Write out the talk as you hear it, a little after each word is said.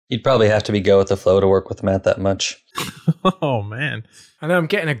You'd probably have to be go with the flow to work with Matt that much. Oh, man. I know I'm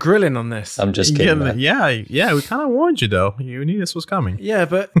getting a grilling on this. I'm just kidding, Matt. Yeah, we kind of warned you, though. You knew this was coming. Yeah,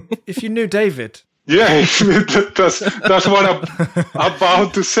 but if you knew David... Yeah, that's what I'm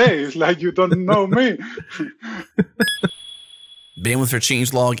about to say. It's like you don't know me. Bandwidth for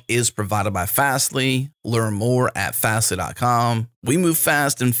Changelog is provided by Fastly. Learn more at Fastly.com. We move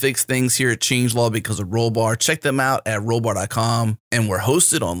fast and fix things here at Changelog because of Rollbar. Check them out at Rollbar.com. And we're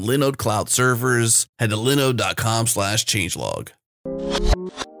hosted on Linode Cloud servers. Head to linode.com/changelog.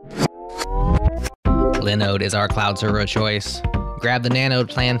 Linode is our cloud server of choice. Grab the Nanode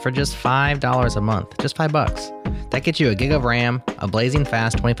plan for just $5 a month, just $5. That gets you a gig of RAM, a blazing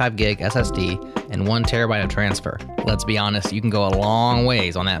fast 25 gig SSD, and 1 terabyte of transfer. Let's be honest, you can go a long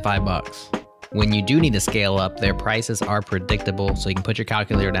ways on that $5. When you do need to scale up, their prices are predictable, so you can put your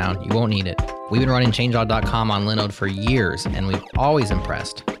calculator down. You won't need it. We've been running changelog.com on Linode for years, and we've always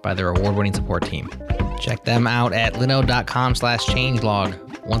impressed by their award-winning support team. Check them out at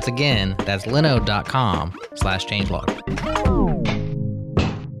linode.com/changelog. Once again, that's linode.com/changelog.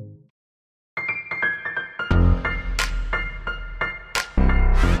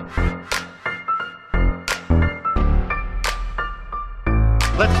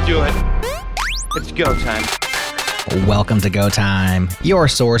 Let's do it. It's go time. Welcome to Go Time, your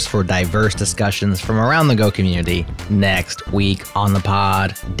source for diverse discussions from around the Go community. Next week on the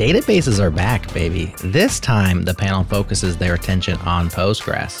pod, databases are back, baby. This time, the panel focuses their attention on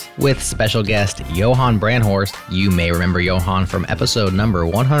Postgres. With special guest Johan Brandhorst. You may remember Johan from episode number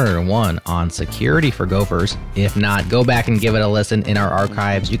 101 on security for Gophers. If not, go back and give it a listen in our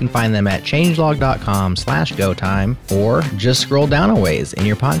archives. You can find them at changelog.com/GoTime or just scroll down a ways in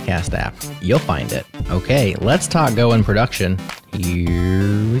your podcast app. You'll find it. Okay, let's talk Go in production.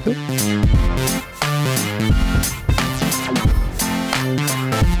 Here we go.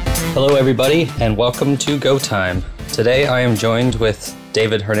 Hello, everybody, and welcome to Go Time. Today, I am joined with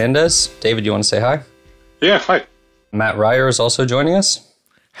David Hernandez. David, you want to say hi? Yeah, hi. Matt Ryer is also joining us.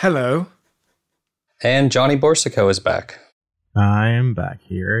 Hello. And Johnny Borsico is back. I am back.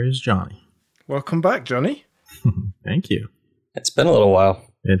 Here is Johnny. Welcome back, Johnny. Thank you. It's been a little while.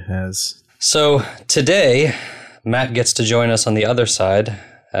 It has. So today, Matt gets to join us on the other side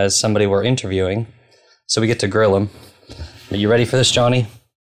as somebody we're interviewing. So we get to grill him. Are you ready for this, Johnny?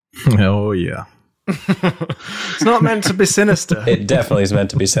 Oh, yeah. It's not meant to be sinister. It definitely is meant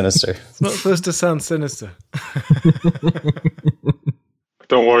to be sinister. It's not supposed to sound sinister.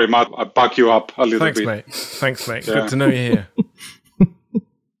 Don't worry, Matt. I'll back you up a little bit. Thanks, mate. Yeah. Good to know you're here.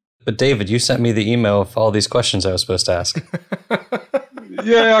 But David, you sent me the email of all these questions I was supposed to ask.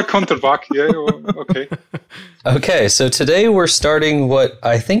 Yeah, I'll counter back. Yeah, okay. Okay, so today we're starting what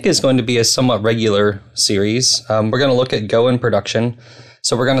I think is going to be a somewhat regular series. We're going to look at Go in production.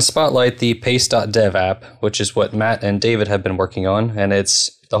 So we're going to spotlight the Pace.dev app, which is what Matt and David have been working on. And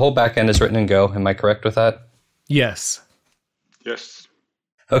it's the whole backend is written in Go. Am I correct with that? Yes. Yes.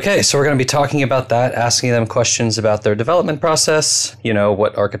 Okay, so we're going to be talking about that, asking them questions about their development process,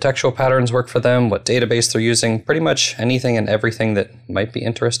 what architectural patterns work for them, what database they're using, pretty much anything and everything that might be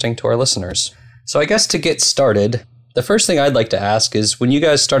interesting to our listeners. So I guess to get started, the first thing I'd like to ask is when you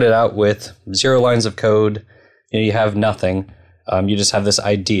guys started out with 0 lines of code, you have nothing, you just have this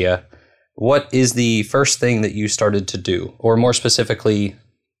idea, what is the first thing that you started to do? Or more specifically,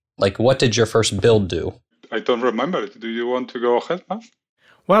 what did your first build do? I don't remember it. Do you want to go ahead, Matt?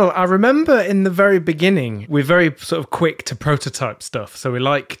 Well, I remember in the very beginning, we're very sort of quick to prototype stuff. So we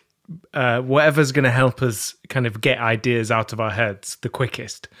like whatever's going to help us kind of get ideas out of our heads the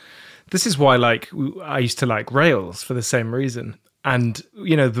quickest. This is why I used to like Rails for the same reason. And,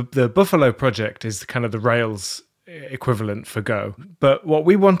 the Buffalo project is kind of the Rails equivalent for Go. But what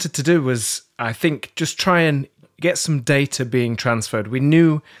we wanted to do was, I think, just try and get some data being transferred. We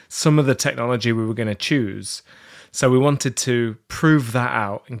knew some of the technology we were going to choose. So we wanted to prove that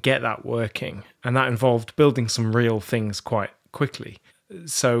out and get that working. And that involved building some real things quite quickly.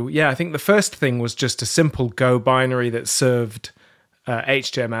 So yeah, I think the first thing was just a simple Go binary that served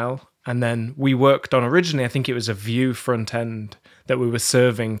HTML. And then we worked on originally, I think it was a Vue front end that we were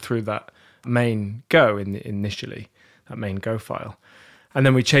serving through that main Go initially, that main Go file. And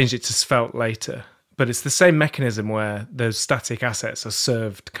then we changed it to Svelte later. But it's the same mechanism where those static assets are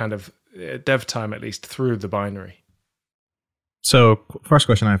served kind of dev time, at least, through the binary. So first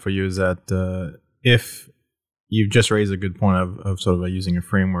question I have for you is that if you've just raised a good point of sort of using a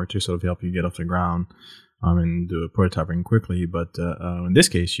framework to sort of help you get off the ground and do a prototyping quickly, but in this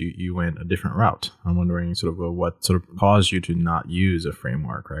case, you went a different route. I'm wondering sort of what sort of caused you to not use a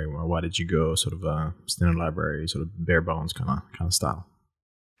framework, right? Or why did you go sort of standard library, sort of bare bones kind of style?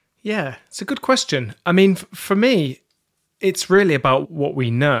 Yeah, it's a good question. I mean, for me, it's really about what we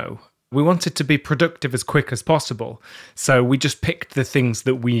know. We wanted to be productive as quick as possible, so we just picked the things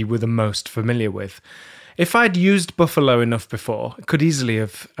that we were the most familiar with. If I'd used Buffalo enough before, I could easily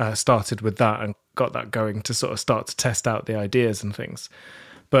have started with that and got that going to sort of start to test out the ideas and things.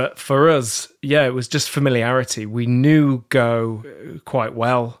 But for us, yeah, it was just familiarity. We knew Go quite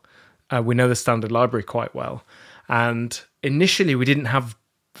well. We know the standard library quite well. And initially, we didn't have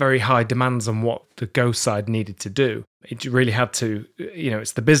very high demands on what the Go side needed to do. It really had to,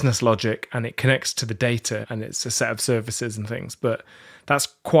 it's the business logic and it connects to the data and it's a set of services and things. But that's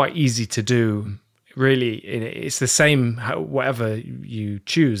quite easy to do. Really, it's the same, whatever you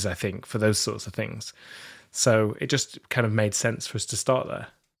choose, I think, for those sorts of things. So it just kind of made sense for us to start there.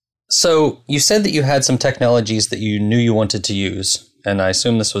 So you said that you had some technologies that you knew you wanted to use, and I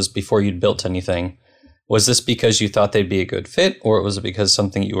assume this was before you'd built anything. Was this because you thought they'd be a good fit, or was it because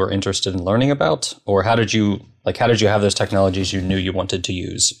something you were interested in learning about? Or how did you have those technologies you knew you wanted to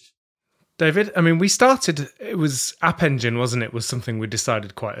use? David, I mean, we started, it was App Engine, wasn't it? Was something we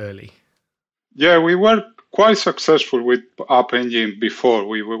decided quite early. Yeah, we were quite successful with App Engine before.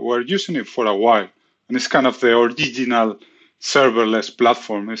 We were using it for a while. And it's kind of the original serverless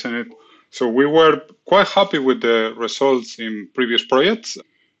platform, isn't it? So we were quite happy with the results in previous projects.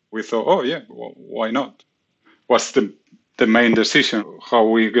 We thought, oh, yeah, well, why not? What's the main decision? How are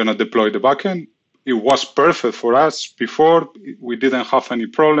we going to deploy the backend? It was perfect for us before. We didn't have any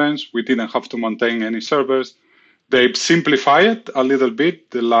problems. We didn't have to maintain any servers. They've simplified it a little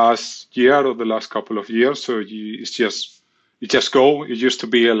bit the last year or the last couple of years. So you just go. It used to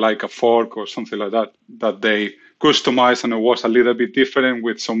be like a fork or something like that they customized, and it was a little bit different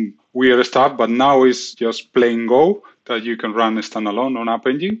with some weird stuff. But now it's just plain Go that you can run standalone on App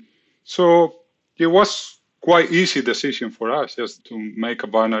Engine. So it was quite easy decision for us just to make a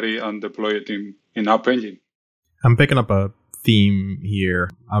binary and deploy it in App Engine. I'm picking up a theme here.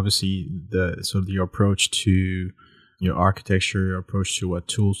 Obviously, your approach to your architecture, your approach to what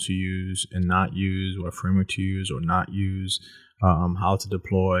tools to use and not use, what framework to use or not use, how to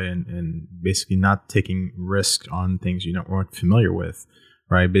deploy, and basically not taking risks on things you weren't familiar with,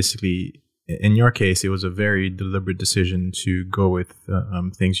 right? Basically, in your case, it was a very deliberate decision to go with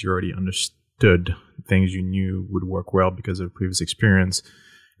things you already understood, things you knew would work well because of previous experience.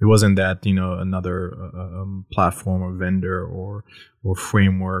 It wasn't that, another platform or vendor or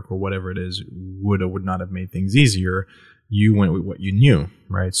framework or whatever it is would or would not have made things easier. You went with what you knew,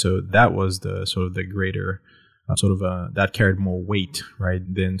 right? So that was the sort of the greater that carried more weight, right?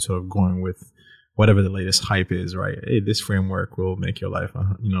 Than sort of going with whatever the latest hype is, right? Hey, this framework will make your life,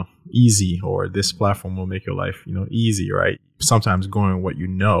 easy, or this platform will make your life, easy, right? Sometimes going with what you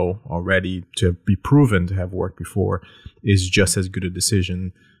know already to be proven to have worked before is just as good a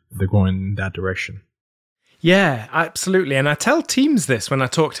decision. They're going in that direction. Yeah, absolutely. And I tell teams this when I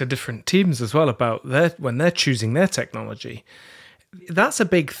talk to different teams as well about when they're choosing their technology. That's a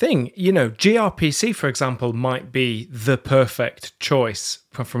big thing. gRPC, for example, might be the perfect choice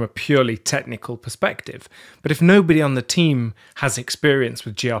from a purely technical perspective. But if nobody on the team has experience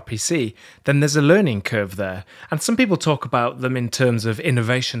with gRPC, then there's a learning curve there. And some people talk about them in terms of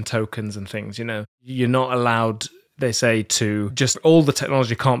innovation tokens and things. You're not allowed, they say, to just all the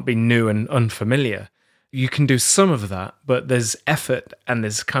technology can't be new and unfamiliar. You can do some of that, but there's effort and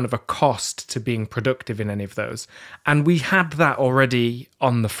there's kind of a cost to being productive in any of those. And we had that already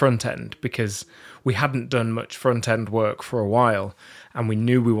on the front end because we hadn't done much front end work for a while. And we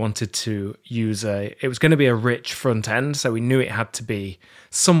knew we wanted to use it was going to be a rich front end. So we knew it had to be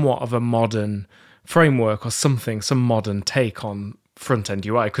somewhat of a modern framework or something, some modern take on front end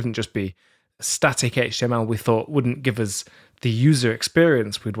UI. It couldn't just be static HTML we thought wouldn't give us the user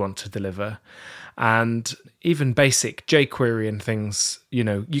experience we'd want to deliver. And even basic jQuery and things,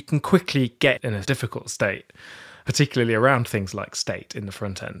 you can quickly get in a difficult state, particularly around things like state in the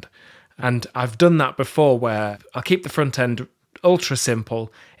front end. And I've done that before where I'll keep the front end ultra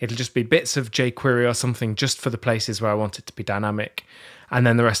simple. It'll just be bits of jQuery or something just for the places where I want it to be dynamic. And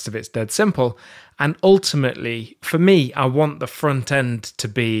then the rest of it's dead simple. And ultimately, for me, I want the front end to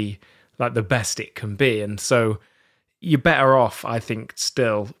be like the best it can be. And so you're better off, I think,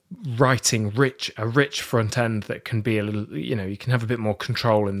 still writing a rich front end that can be a little, you can have a bit more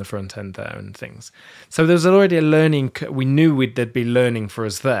control in the front end there and things. So there's already a learning. We knew there'd be learning for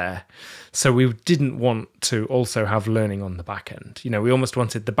us there. So we didn't want to also have learning on the back end. We almost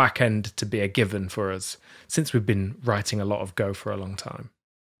wanted the back end to be a given for us since we've been writing a lot of Go for a long time.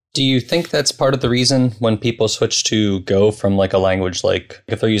 Do you think that's part of the reason when people switch to Go from like a language like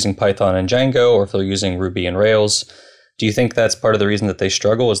if they're using Python and Django or if they're using Ruby and Rails? Do you think that's part of the reason that they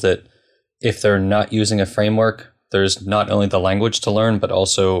struggle, is that if they're not using a framework, there's not only the language to learn, but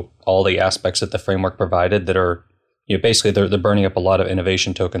also all the aspects that the framework provided that are, basically they're burning up a lot of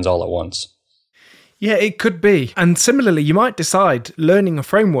innovation tokens all at once? Yeah, it could be. And similarly, you might decide learning a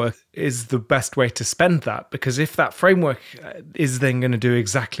framework is the best way to spend that, because if that framework is then going to do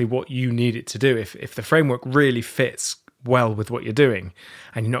exactly what you need it to do, if the framework really fits well with what you're doing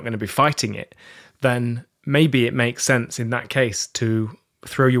and you're not going to be fighting it, then maybe it makes sense in that case to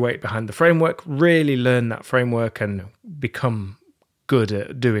throw your weight behind the framework, really learn that framework and become good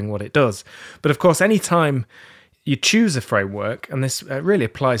at doing what it does. But of course, anytime you choose a framework, and this really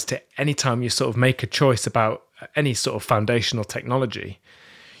applies to any time you sort of make a choice about any sort of foundational technology,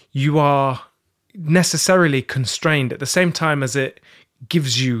 you are necessarily constrained at the same time as it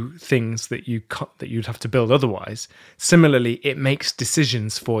gives you things that you'd have to build otherwise. Similarly, it makes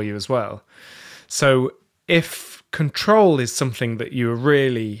decisions for you as well. So if control is something that you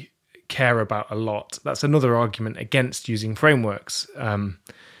really care about a lot, that's another argument against using frameworks.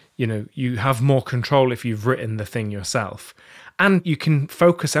 You have more control if you've written the thing yourself. And you can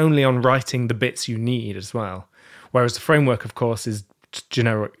focus only on writing the bits you need as well. Whereas the framework, of course, is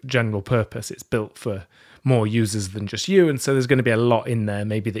general purpose. It's built for more users than just you. And so there's going to be a lot in there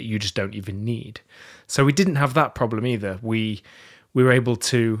maybe that you just don't even need. So we didn't have that problem either. We were able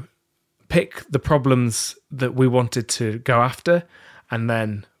to pick the problems that we wanted to go after and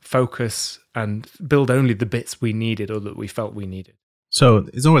then focus and build only the bits we needed or that we felt we needed. So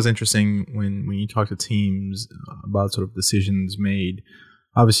it's always interesting when you talk to teams about sort of decisions made.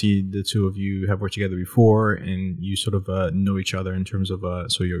 Obviously, the two of you have worked together before, and you sort of know each other in terms of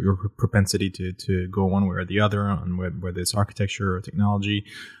so your propensity to go one way or the other on whether it's architecture or technology.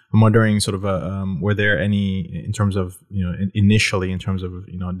 I'm wondering, sort of, were there any in terms of initially in terms of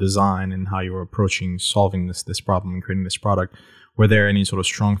design and how you were approaching solving this problem and creating this product? Were there any sort of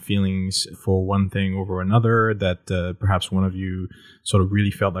strong feelings for one thing over another that perhaps one of you sort of really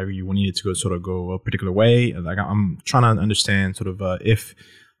felt like you needed to go a particular way? Like, I'm trying to understand sort of if,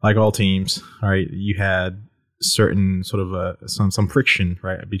 like all teams, right, you had certain sort of some friction,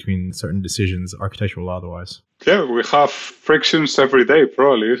 right, between certain decisions, architectural or otherwise. Yeah, we have frictions every day,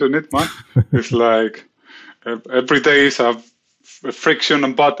 probably, isn't it, man? It's like every day is a friction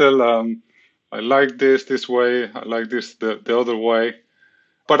and battle. I like this way, I like this the other way.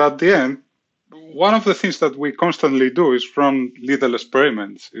 But at the end, one of the things that we constantly do is run little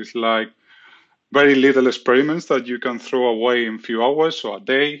experiments. It's like very little experiments that you can throw away in a few hours or a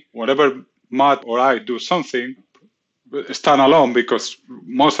day. Whenever Matt or I do something, stand alone, because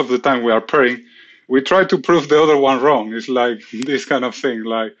most of the time we are pairing, we try to prove the other one wrong. It's like this kind of thing,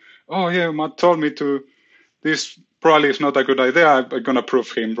 like, oh yeah, Matt told me to this. Probably it's not a good idea. I'm going to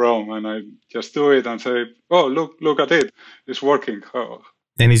prove him wrong. And I just do it and say, oh, look at it. It's working. Oh.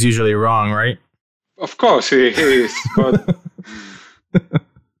 And he's usually wrong, right? Of course he is. But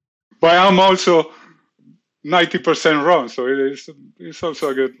I'm also 90% wrong. So it's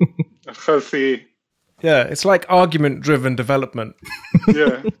also a healthy. Yeah, it's like argument-driven development.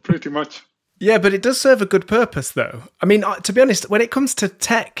 Yeah, pretty much. Yeah, but it does serve a good purpose, though. I mean, to be honest, when it comes to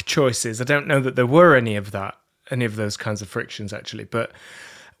tech choices, I don't know that there were any of those kinds of frictions, actually. But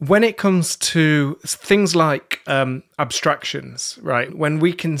when it comes to things like abstractions, right, when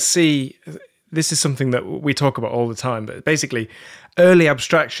we can see, this is something that we talk about all the time, but basically early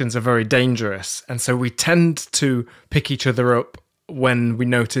abstractions are very dangerous. And so we tend to pick each other up when we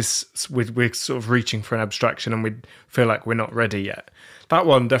notice we're sort of reaching for an abstraction and we feel like we're not ready yet. That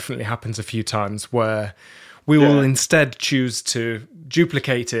one definitely happens a few times where we will instead choose to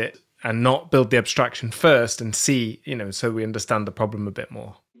duplicate it and not build the abstraction first and see, so we understand the problem a bit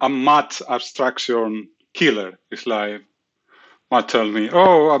more. A Matt abstraction killer. It's like, Matt tell me,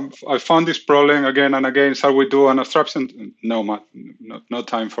 oh, I found this problem again and again. Shall we do an abstraction? No, Matt, no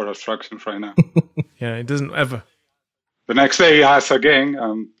time for abstractions right now. Yeah, it doesn't ever. The next day he asks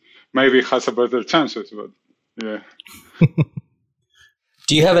again, maybe has a better chances, but yeah.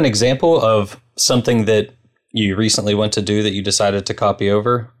 Do you have an example of something that you recently went to do that you decided to copy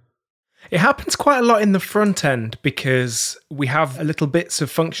over? It happens quite a lot in the front end because we have little bits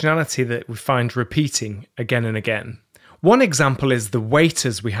of functionality that we find repeating again and again. One example is the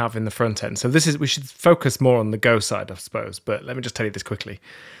waiters we have in the front end. So we should focus more on the Go side, I suppose, but let me just tell you this quickly.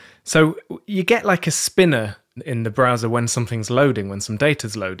 So you get like a spinner in the browser when something's loading, when some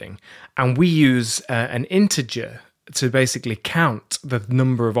data's loading, and we use an integer to basically count the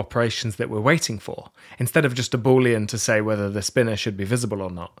number of operations that we're waiting for, instead of just a Boolean to say whether the spinner should be visible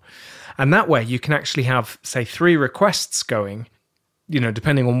or not. And that way you can actually have, say, 3 requests going.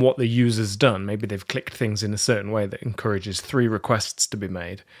 depending on what the user's done, maybe they've clicked things in a certain way that encourages 3 requests to be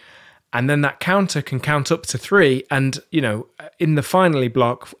made. And then that counter can count up to 3. And, in the finally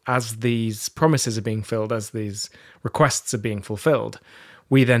block, as these promises are being filled, as these requests are being fulfilled,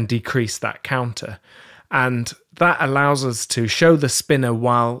 we then decrease that counter. And that allows us to show the spinner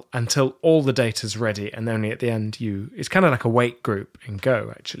until all the data's ready. And only at the end, it's kind of like a wait group in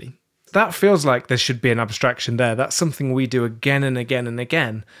Go, actually. That feels like there should be an abstraction there. That's something we do again and again and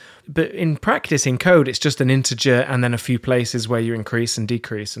again. But in practice, in code, it's just an integer and then a few places where you increase and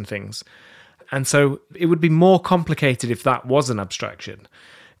decrease and things. And so it would be more complicated if that was an abstraction.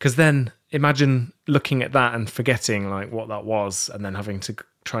 Because then imagine looking at that and forgetting like what that was and then having to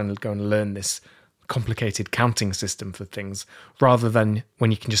try and go and learn this complicated counting system for things, rather than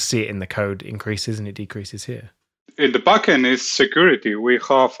when you can just see it in the code, it increases and it decreases here. In the backend is security. We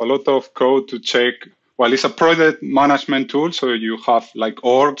have a lot of code to check. Well, it's a project management tool, so you have like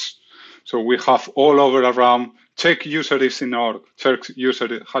orgs. So we have all over around, check user is in org, check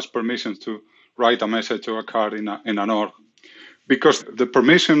user has permissions to write a message or a card in an org. Because the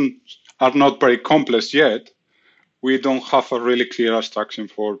permissions are not very complex yet, we don't have a really clear abstraction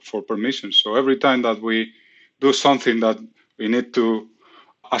for permissions. So every time that we do something that we need to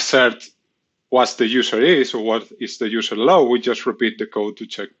assert what the user is or what is the user allowed, we just repeat the code to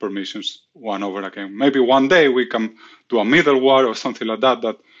check permissions one over again. Maybe one day we can do a middleware or something like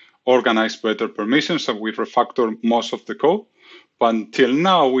that organize better permissions, and we refactor most of the code. But until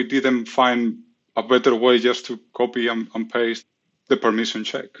now, we didn't find a better way just to copy and paste the permission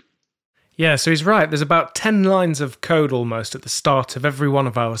check. Yeah, so he's right. There's about 10 lines of code almost at the start of every one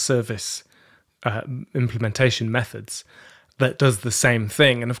of our service implementation methods that does the same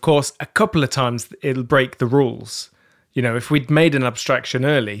thing. And of course, a couple of times it'll break the rules. If we'd made an abstraction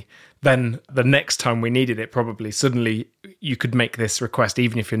early, then the next time we needed it, probably suddenly you could make this request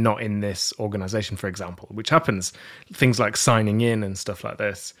even if you're not in this organization, for example, which happens, things like signing in and stuff like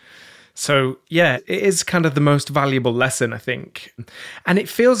this. So yeah, it is kind of the most valuable lesson, I think. And it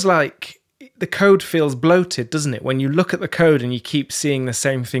feels like the code feels bloated, doesn't it? When you look at the code and you keep seeing the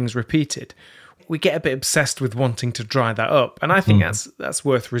same things repeated, we get a bit obsessed with wanting to dry that up. And I think that's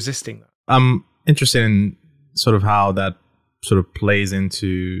worth resisting. I'm interested in sort of how that sort of plays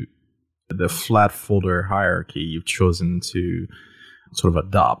into the flat folder hierarchy you've chosen to sort of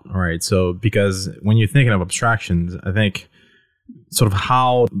adopt, right? So because when you're thinking of abstractions, I think sort of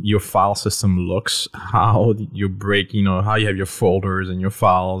how your file system looks, how you break, how you have your folders and your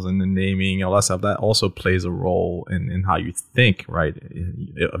files and the naming, all that stuff, that also plays a role in how you think, right,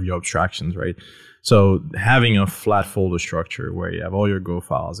 of your abstractions, right? So having a flat folder structure where you have all your Go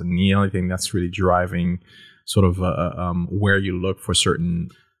files, and the only thing that's really driving sort of where you look for certain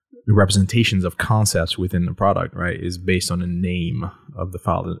representations of concepts within the product, right, is based on the name of the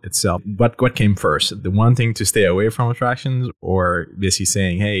file itself. But what came first? The one thing to stay away from abstractions, or basically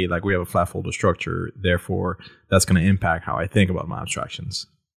saying, hey, like we have a flat folder structure, therefore that's going to impact how I think about my abstractions?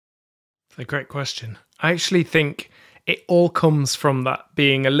 That's a great question. I actually think it all comes from that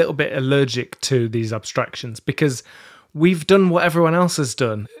being a little bit allergic to these abstractions, because we've done what everyone else has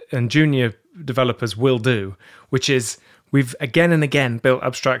done and junior developers will do, which is we've again and again built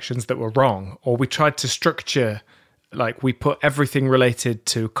abstractions that were wrong, or we tried to structure, like we put everything related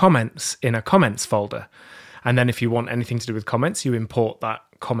to comments in a comments folder. And then if you want anything to do with comments, you import that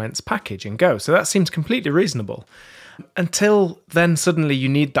comments package in Go. So that seems completely reasonable. Until then, suddenly you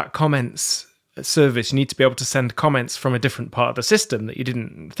need that comments service. You need to be able to send comments from a different part of the system that you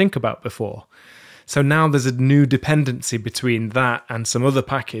didn't think about before. So now there's a new dependency between that and some other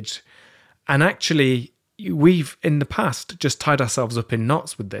package. And actually, we've in the past just tied ourselves up in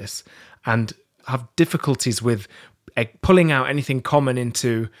knots with this and have difficulties with pulling out anything common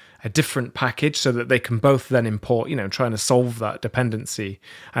into a different package so that they can both then import, trying to solve that dependency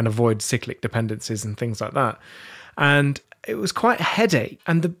and avoid cyclic dependencies and things like that. And it was quite a headache.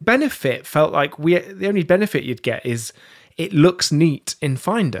 And the benefit felt like the only benefit you'd get is it looks neat in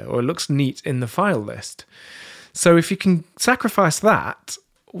Finder, or it looks neat in the file list. So if you can sacrifice that,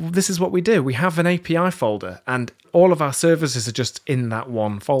 this is what we do. We have an API folder and all of our services are just in that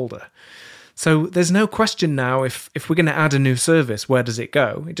one folder. So there's no question now, if we're going to add a new service, where does it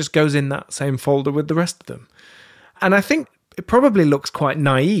go? It just goes in that same folder with the rest of them. And I think it probably looks quite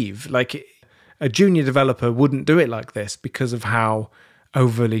naive. Like a junior developer wouldn't do it like this because of how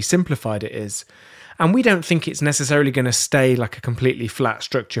overly simplified it is. And we don't think it's necessarily going to stay like a completely flat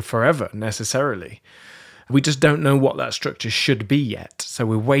structure forever, necessarily. We just don't know what that structure should be yet. So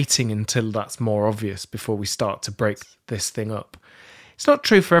we're waiting until that's more obvious before we start to break this thing up. It's not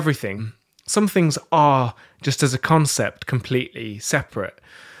true for everything. some things are just as a concept completely separate.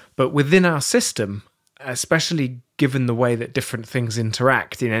 But within our system, especially given the way that different things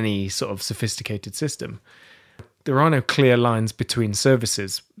interact in any sort of sophisticated system, there are no clear lines between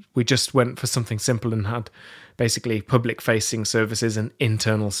services. We just went for something simple and had basically public-facing services and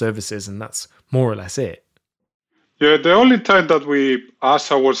internal services, and that's more or less it. Yeah, the only time that we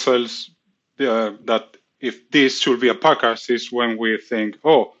ask ourselves that if this should be a package is when we think,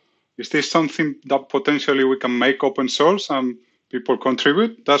 oh, is this something that potentially we can make open source and people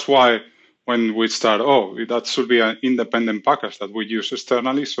contribute? That's why when we start, oh, that should be an independent package that we use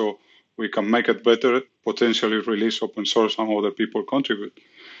externally so we can make it better, potentially release open source and other people contribute.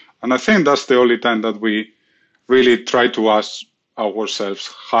 And I think that's the only time that we really try to ask ourselves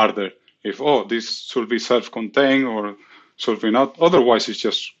harder if, oh, this should be self-contained or should be not. Otherwise, it's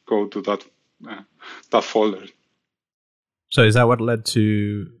just go to that folder. So is that what led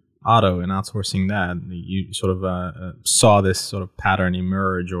to Otto and outsourcing that? You sort of saw this sort of pattern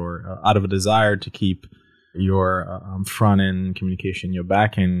emerge, or out of a desire to keep your front-end communication, your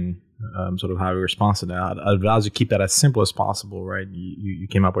back-end sort of how you respond to that. Allows you to keep that as simple as possible, right? You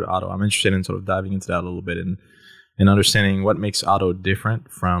came up with Otto. I'm interested in sort of diving into that a little bit and understanding what makes Otto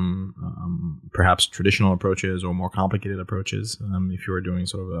different from perhaps traditional approaches or more complicated approaches. If you were doing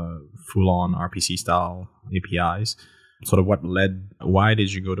sort of a full-on RPC style APIs, sort of why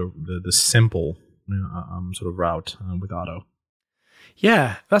did you go to the simple sort of route with Otto?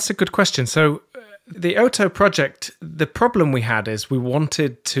 Yeah, that's a good question. So the Otto project, the problem we had is we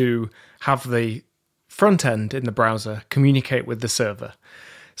wanted to have the front end in the browser communicate with the server.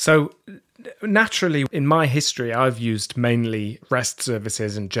 So naturally, in my history, I've used mainly REST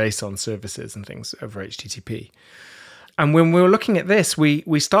services and JSON services and things over HTTP. And when we were looking at this,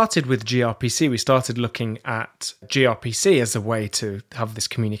 we started with gRPC. We started looking at gRPC as a way to have this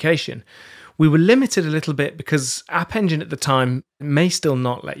communication. We were limited a little bit because App Engine at the time may still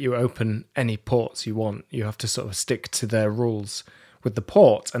not let you open any ports you want. You have to sort of stick to their rules with the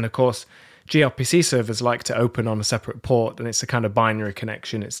port. And of course, gRPC servers like to open on a separate port, and it's a kind of binary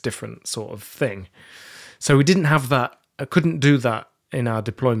connection. It's a different sort of thing. So we didn't have that. I couldn't do that in our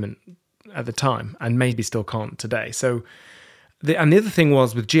deployment at the time, and maybe still can't today. So the other thing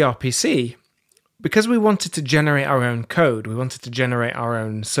was with gRPC, because we wanted to generate our own code, we wanted to generate our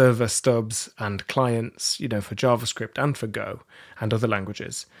own server stubs and clients, for JavaScript and for Go and other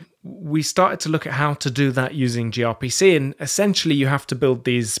languages. We started to look at how to do that using gRPC, and essentially you have to build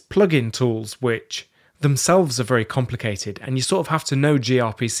these plugin tools which themselves are very complicated, and you sort of have to know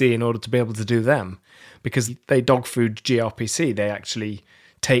gRPC in order to be able to do them, because they dog food gRPC. They actually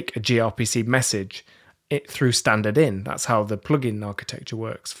take a gRPC message through standard in. That's how the plugin architecture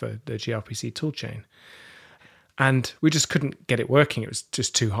works for the gRPC toolchain. And we just couldn't get it working. It was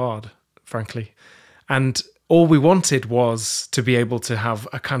just too hard, frankly. And all we wanted was to be able to have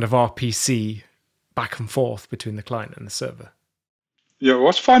a kind of RPC back and forth between the client and the server. Yeah, it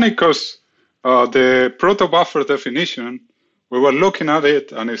was funny because the proto buffer definition, we were looking at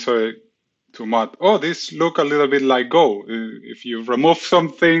it and it's to Matt, oh, this look a little bit like Go. If you remove some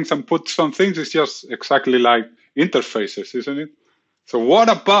things and put some things, it's just exactly like interfaces, isn't it? So what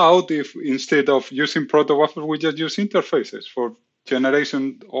about if instead of using proto buffer, we just use interfaces for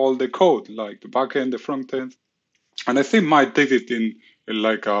generation all the code, like the backend, the front end? And I think Matt did it in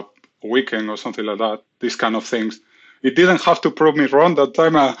like a weekend or something like that, these kind of things. It didn't have to prove me wrong that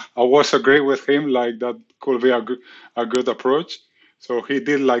time. I was agree with him, like that could be a good approach. So he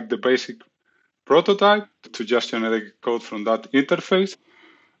did like the basic prototype to just generate code from that interface.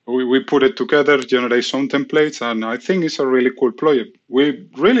 We put it together, generate some templates, and I think it's a really cool project. We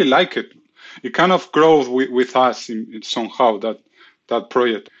really like it. It kind of grows with us in somehow, that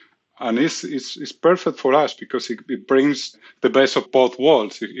project. And it's perfect for us because it brings the best of both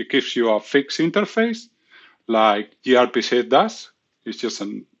worlds. It gives you a fixed interface like gRPC does. It's just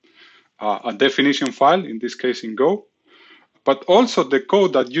a definition file, in this case in Go. But also the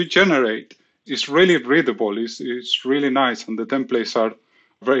code that you generate is really readable. It's really nice, and the templates are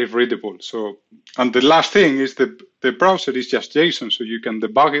very readable. So, and the last thing is the browser is just JSON, so you can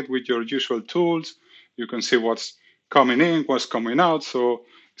debug it with your usual tools. You can see what's coming in, what's coming out. So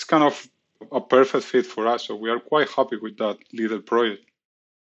it's kind of a perfect fit for us. So we are quite happy with that little project.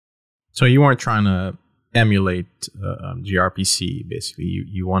 So you weren't trying to emulate gRPC, basically.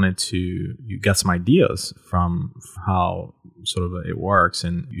 You got some ideas from how sort of it works,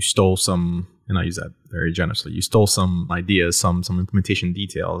 and you stole some and I use that very generously. You stole some ideas, some implementation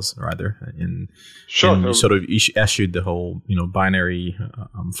details, rather, and you sort of issued the whole binary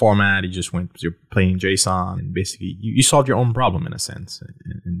format. You just went with your plain JSON, and basically you solved your own problem in a sense,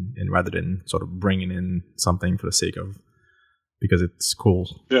 and rather than sort of bringing in something for the sake of because it's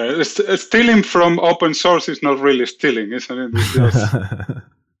cool. Yeah, stealing from open source is not really stealing, isn't it?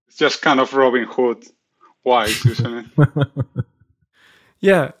 It's just kind of Robin Hood wise, isn't it?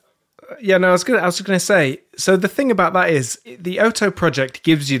 Yeah. No, I was going to say, so the thing about that is the Oto project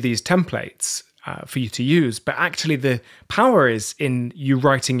gives you these templates for you to use, but actually the power is in you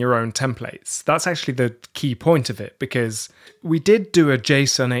writing your own templates. That's actually the key point of it, because we did do a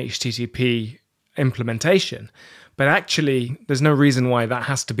JSON HTTP implementation, but actually there's no reason why that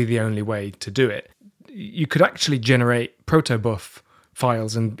has to be the only way to do it. You could actually generate protobuf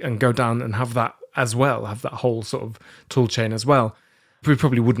files and go down and have that as well, have that whole sort of tool chain as well. We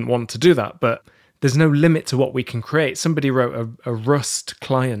probably wouldn't want to do that, but there's no limit to what we can create. Somebody wrote a Rust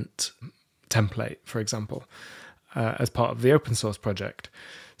client template, for example, as part of the open source project.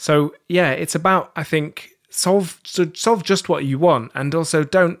 So yeah, it's about, I think, solve just what you want, and also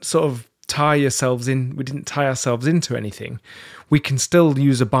don't sort of tie yourselves in. We didn't tie ourselves into anything. We can still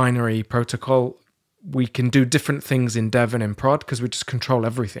use a binary protocol. We can do different things in dev and in prod because we just control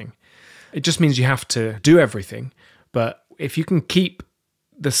everything. It just means you have to do everything, but if you can keep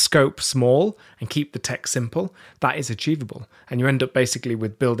the scope small and keep the tech simple, that is achievable. And you end up basically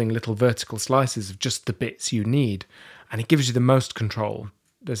with building little vertical slices of just the bits you need. And it gives you the most control.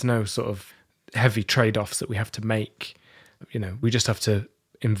 There's no sort of heavy trade-offs that we have to make. We just have to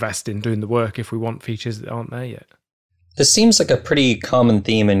invest in doing the work if we want features that aren't there yet. This seems like a pretty common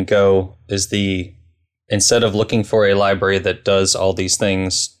theme in Go, is instead of looking for a library that does all these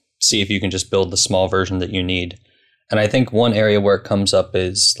things, see if you can just build the small version that you need. And I think one area where it comes up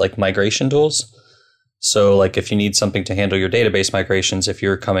is like migration tools. So like if you need something to handle your database migrations, if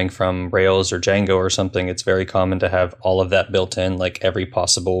you're coming from Rails or Django or something, it's very common to have all of that built in, like every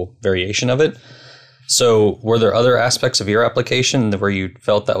possible variation of it. So were there other aspects of your application where you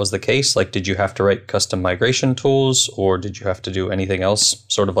felt that was the case? Like, did you have to write custom migration tools, or did you have to do anything else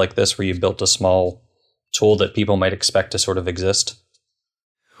sort of like this where you built a small tool that people might expect to sort of exist?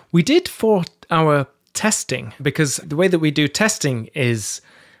 We did for our testing, because the way that we do testing is,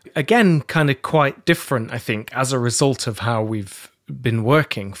 again, kind of quite different, I think, as a result of how we've been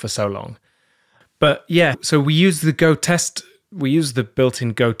working for so long. But yeah, so we use the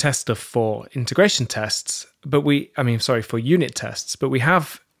built-in Go tester for integration tests, for unit tests, but we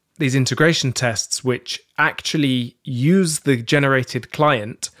have these integration tests which actually use the generated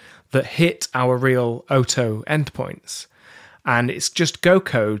client that hit our real Oto endpoints. And it's just Go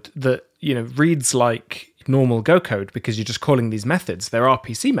code that, reads like normal Go code because you're just calling these methods. They're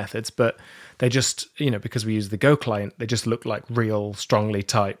RPC methods, but they just, because we use the Go client, they just look like real strongly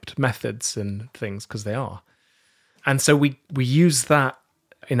typed methods and things because they are. And so we use that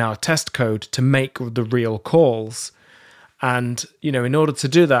in our test code to make the real calls. And, in order to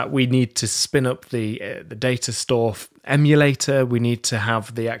do that, we need to spin up the data store emulator. We need to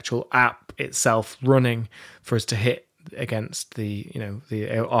have the actual app itself running for us to hit against the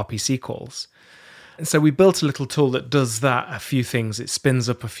RPC calls. And so we built a little tool that does that, a few things. It spins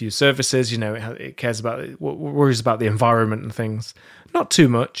up a few services, it cares about, worries about the environment and things. Not too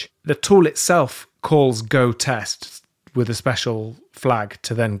much. The tool itself calls Go test with a special flag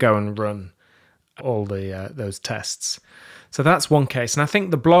to then go and run all those tests. So that's one case. And I think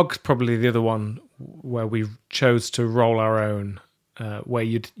the blog's probably the other one where we chose to roll our own, where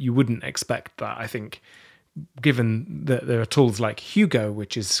you wouldn't expect that, I think, given that there are tools like Hugo,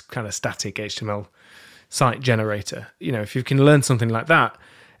 which is kind of static HTML site generator. If you can learn something like that,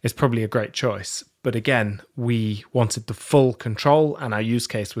 it's probably a great choice. But again, we wanted the full control, and our use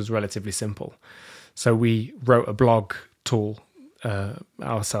case was relatively simple. So we wrote a blog tool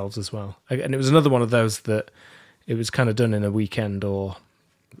ourselves as well. And it was another one of those that it was kind of done in a weekend or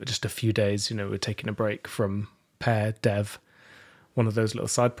just a few days. We're taking a break from Pace.dev, one of those little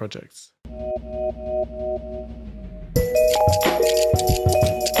side projects.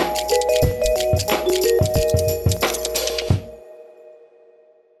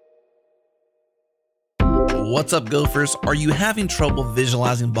 What's up, Gophers? Are you having trouble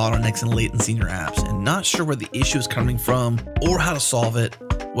visualizing bottlenecks and latency in your apps and not sure where the issue is coming from or how to solve it?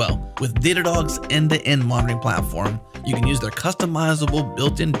 Well, with Datadog's end-to-end monitoring platform, you can use their customizable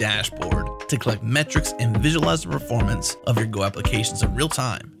built-in dashboard to collect metrics and visualize the performance of your Go applications in real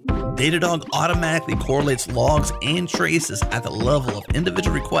time. Datadog automatically correlates logs and traces at the level of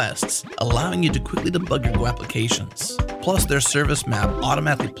individual requests, allowing you to quickly debug your Go applications. Plus, their service map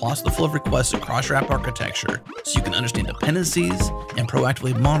automatically plots the flow of requests across your app architecture so you can understand dependencies and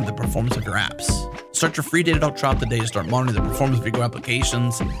proactively monitor the performance of your apps. Start your free Datadog trial today to start monitoring the performance of your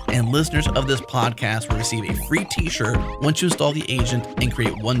applications, and listeners of this podcast will receive a free t-shirt once you install the agent and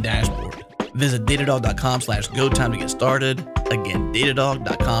create one dashboard. Visit datadog.com/GoTime to get started. Again,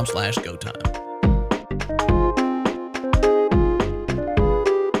 datadog.com/GoTime.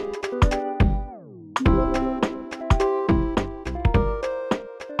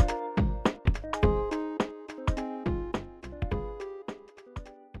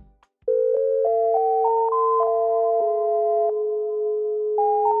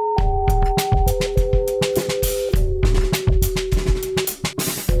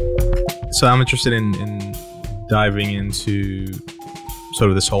 So I'm interested in diving into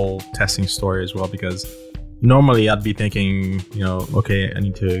sort of this whole testing story as well, because normally I'd be thinking, okay, I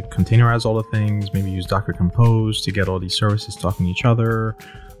need to containerize all the things, maybe use Docker Compose to get all these services talking to each other.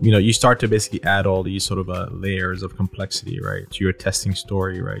 You start to basically add all these sort of layers of complexity, right, to your testing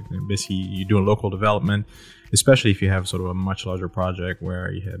story, right? And basically, you're doing local development, especially if you have sort of a much larger project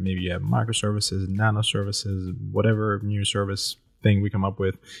where you have microservices, nano services, whatever new service thing we come up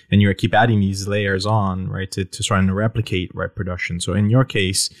with, and you keep adding these layers on, right, to try and replicate, right, production. So in your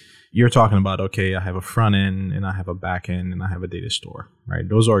case, you're talking about, okay, I have a front end and I have a back end and I have a data store, right?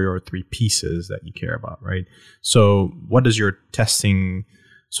 Those are your three pieces that you care about, right? So what does your testing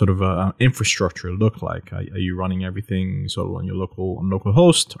sort of infrastructure look like? Are you running everything sort of on your local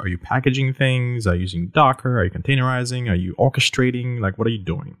host? Are you packaging things? Are you using Docker? Are you containerizing? Are you orchestrating? Like, what are you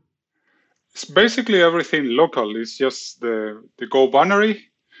doing? It's basically everything local. It's just the Go binary.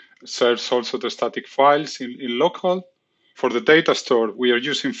 Serves also the static files in local. For the data store, we are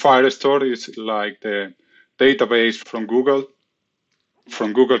using Firestore. It's like the database from Google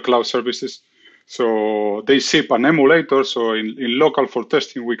Cloud Services. So they ship an emulator. So in local for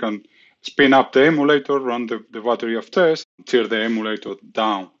testing, we can spin up the emulator, run the battery of tests, tear the emulator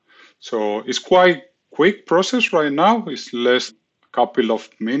down. So it's quite quick process right now. It's less a couple of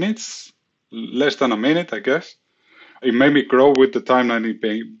minutes, less than a minute, I guess. It maybe grow with the time and it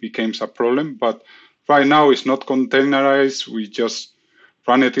becomes a problem. But right now it's not containerized. We just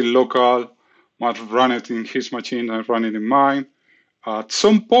run it in local, might run it in his machine and run it in mine. At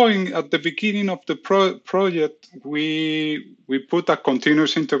some point at the beginning of the project, we put a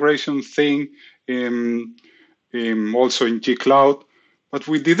continuous integration thing also in G-Cloud, but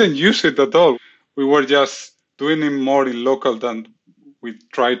we didn't use it at all. We were just doing it more in local than we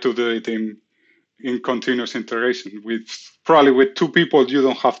tried to do it in continuous integration. Probably with two people, you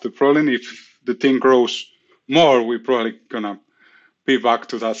don't have the problem. If the team grows more, we're probably going to be back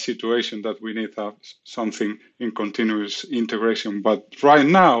to that situation that we need to have something in continuous integration. But right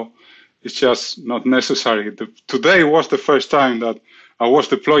now, it's just not necessary. Today was the first time that I was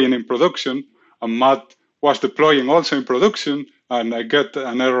deploying in production, and Matt was deploying also in production, and I get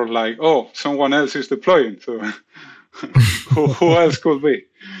an error like, oh, someone else is deploying. So who else could be?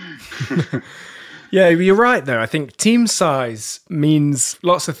 Yeah, you're right, though. I think team size means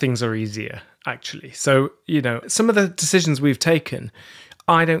lots of things are easier, actually. So, some of the decisions we've taken,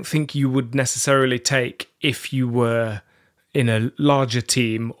 I don't think you would necessarily take if you were in a larger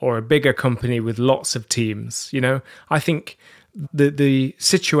team or a bigger company with lots of teams. I think the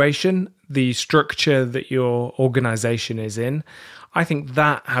situation, the structure that your organization is in, I think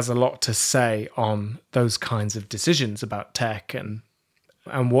that has a lot to say on those kinds of decisions about tech and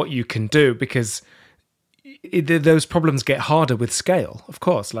what you can do, because those problems get harder with scale, of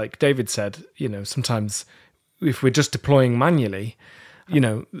course. Like David said, sometimes if we're just deploying manually,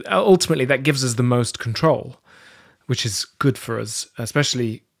 ultimately that gives us the most control, which is good for us,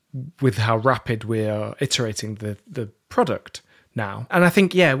 especially with how rapid we are iterating the product now. And I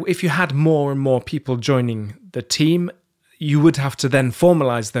think, if you had more and more people joining the team, you would have to then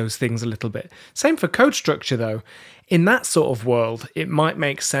formalize those things a little bit. Same for code structure, though. In that sort of world, it might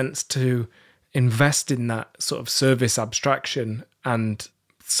make sense to invest in that sort of service abstraction and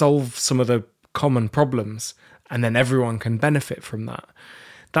solve some of the common problems, and then everyone can benefit from that.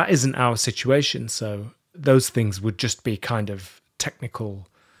 That isn't our situation, so those things would just be kind of technical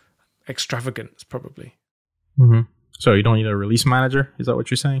extravagance, probably. Mm-hmm. So you don't need a release manager? Is that what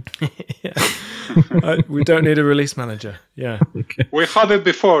you're saying? Yeah. We don't need a release manager. Yeah. Okay. We had it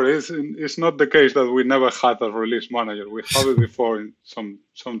before. It's not the case that we never had a release manager. We had it before some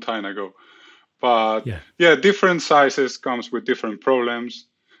time ago. But different sizes comes with different problems.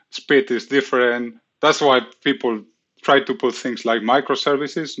 Speed is different. That's why people tried to put things like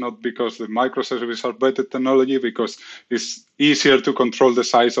microservices, not because the microservices are better technology, because it's easier to control the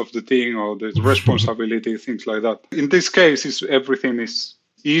size of the thing or the responsibility, things like that. In this case, everything is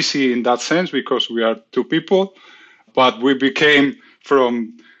easy in that sense because we are two people, but we became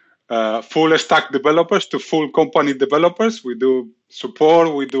from full stack developers to full company developers. We do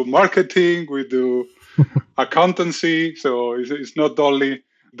support, we do marketing, we do accountancy. So it's not only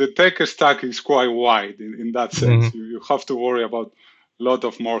the tech stack is quite wide in that sense. Mm-hmm. You have to worry about a lot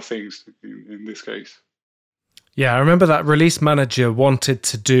of more things in this case. Yeah, I remember that release manager wanted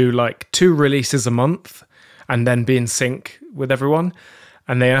to do like 2 releases a month and then be in sync with everyone.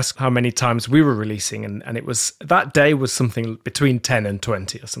 And they asked how many times we were releasing. And it was, that day was something between 10 and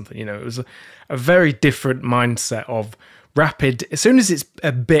 20 or something. You know, it was a very different mindset of rapid. As soon as it's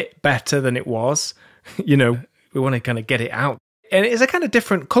a bit better than it was, you know, we want to kind of get it out. And it's a kind of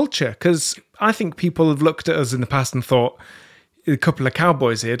different culture because I think people have looked at us in the past and thought, a couple of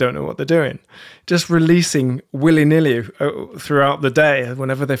cowboys here don't know what they're doing. Just releasing willy-nilly throughout the day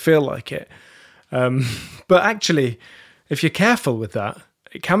whenever they feel like it. But actually, if you're careful with that,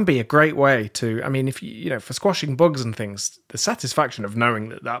 it can be a great way to, I mean, if you know, for squashing bugs and things, the satisfaction of knowing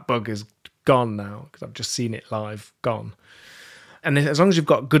that that bug is gone now, because I've just seen it live, gone. And as long as you've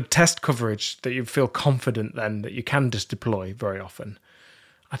got good test coverage, that you feel confident then that you can just deploy very often,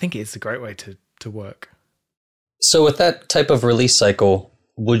 I think it's a great way to work. So with that type of release cycle,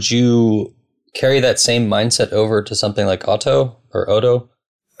 would you carry that same mindset over to something like Auto or Odo?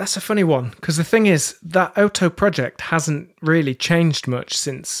 That's a funny one, because the thing is, that Auto project hasn't really changed much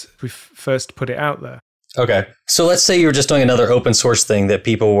since we first put it out there. Okay. So let's say you're just doing another open source thing that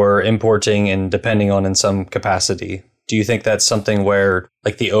people were importing and depending on in some capacity. Do you think that's something where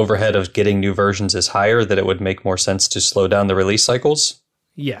like the overhead of getting new versions is higher, that it would make more sense to slow down the release cycles?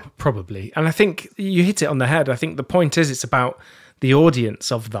 Yeah, probably. And I think you hit it on the head. I think the point is it's about the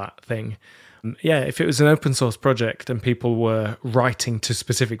audience of that thing. Yeah, if it was an open source project and people were writing to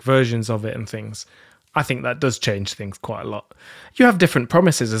specific versions of it and things, I think that does change things quite a lot. You have different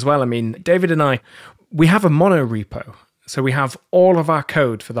promises as well. I mean, David and I, we have a mono repo. So we have all of our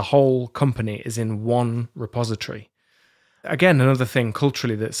code for the whole company is in one repository. Again, another thing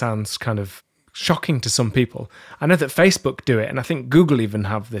culturally that sounds kind of shocking to some people. I know that Facebook do it, and I think Google even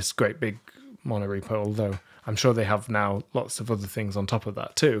have this great big monorepo, although I'm sure they have now lots of other things on top of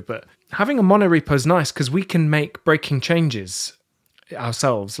that too. But having a monorepo is nice because we can make breaking changes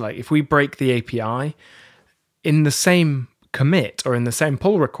ourselves. Like if we break the API, in the same commit or in the same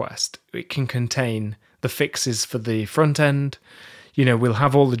pull request, it can contain the fixes for the front end. You know, we'll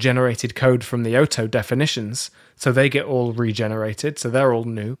have all the generated code from the Auto definitions, so they get all regenerated, so they're all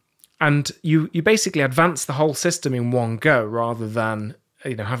new. And you basically advance the whole system in one go rather than,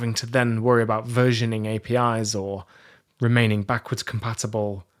 you know, having to then worry about versioning APIs or remaining backwards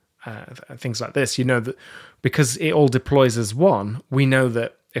compatible, things like this. You know, that because it all deploys as one, we know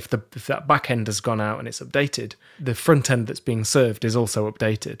that if that back end has gone out and it's updated, the front end that's being served is also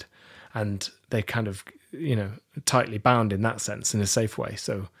updated. And they kind of, you know, tightly bound in that sense in a safe way.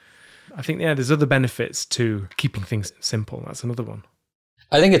 So I think, yeah, there's other benefits to keeping things simple. That's another one.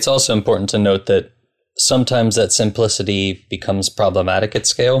 I think it's also important to note that sometimes that simplicity becomes problematic at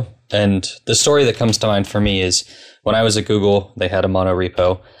scale. And the story that comes to mind for me is when I was at Google, they had a mono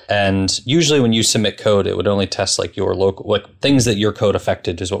repo. And usually when you submit code, it would only test like your local, like things that your code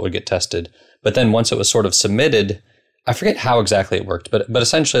affected is what would get tested. But then once it was sort of submitted, I forget how exactly it worked, but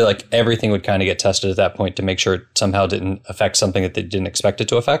essentially like everything would kind of get tested at that point to make sure it somehow didn't affect something that they didn't expect it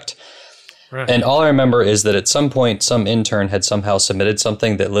to affect. Right. And all I remember is that at some point, some intern had somehow submitted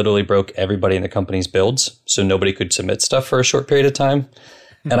something that literally broke everybody in the company's builds. So nobody could submit stuff for a short period of time.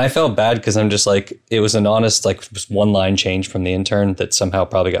 And I felt bad because I'm just like, it was an honest, like one line change from the intern that somehow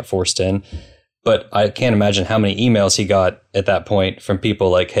probably got forced in. But I can't imagine how many emails he got at that point from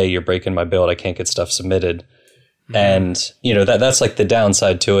people like, hey, you're breaking my build. I can't get stuff submitted. Mm-hmm. And, you know, that's like the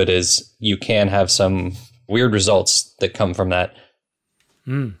downside to it is you can have some weird results that come from that.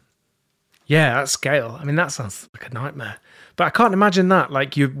 Mm. Yeah, at scale. I mean, that sounds like a nightmare. But I can't imagine that.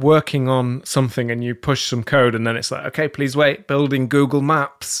 Like you're working on something and you push some code and then it's like, okay, please wait, building Google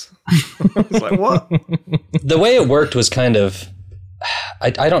Maps. It's like, what? The way it worked was kind of, I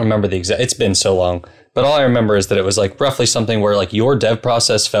don't remember the exact, it's been so long. But all I remember is that it was like roughly something where like your dev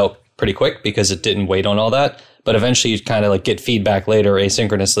process felt pretty quick because it didn't wait on all that. But eventually you kind of like get feedback later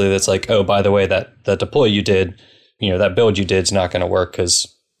asynchronously that's like, oh, by the way, that deploy you did, you know, that build you did is not going to work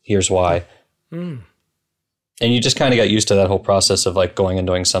because here's why. Mm. And you just kind of got used to that whole process of like going and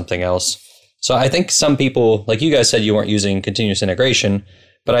doing something else. So I think some people, like you guys said, you weren't using continuous integration,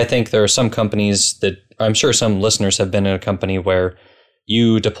 But I think there are some companies that I'm sure some listeners have been in a company where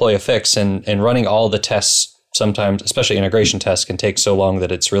you deploy a fix and running all the tests, sometimes, especially integration tests, can take so long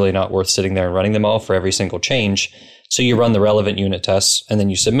that it's really not worth sitting there and running them all for every single change. So you run the relevant unit tests and then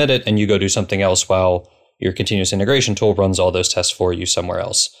you submit it and you go do something else while your continuous integration tool runs all those tests for you somewhere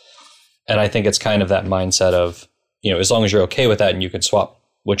else. And I think it's kind of that mindset of, as long as you're okay with that and you can swap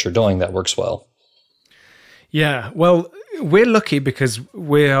what you're doing, that works well. Yeah, well, we're lucky because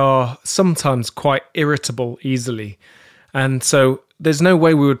we are sometimes quite irritable easily. And so there's no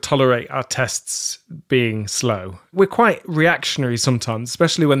way we would tolerate our tests being slow. We're quite reactionary sometimes,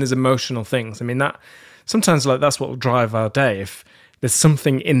 especially when there's emotional things. I mean, sometimes that's what will drive our day. If there's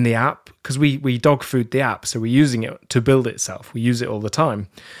something in the app, because we dog food the app, so we're using it to build itself. We use it all the time.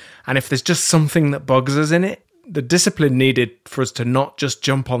 And if there's just something that bugs us in it, the discipline needed for us to not just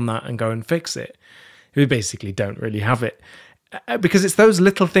jump on that and go and fix it, we basically don't really have it. Because it's those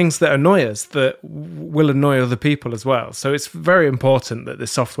little things that annoy us that will annoy other people as well. So it's very important that the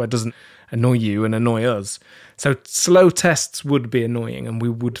software doesn't annoy you and annoy us. So slow tests would be annoying and we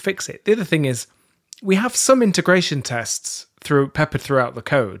would fix it. The other thing is we have some integration tests peppered throughout the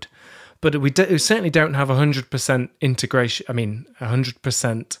code, but we certainly don't have 100% integration,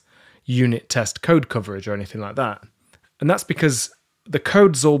 100% unit test code coverage or anything like that. And that's because the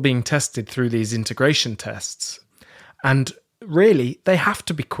code's all being tested through these integration tests. And really, they have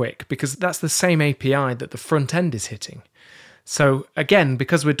to be quick because that's the same API that the front end is hitting. So again,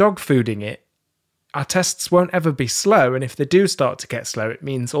 because we're dog fooding it, our tests won't ever be slow. And if they do start to get slow, it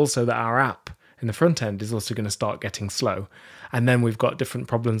means also that our app in the front end is also going to start getting slow. And then we've got different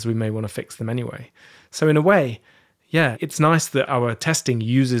problems. We may want to fix them anyway. So in a way, yeah, it's nice that our testing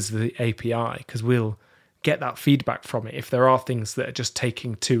uses the API because we'll get that feedback from it. If there are things that are just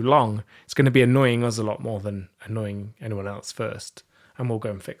taking too long, it's going to be annoying us a lot more than annoying anyone else first, and we'll go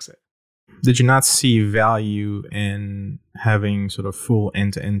and fix it. Did you not see value in having sort of full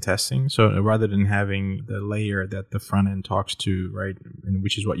end-to-end testing? So rather than having the layer that the front end talks to, right, and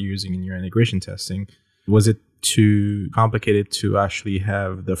which is what you're using in your integration testing, was it too complicated to actually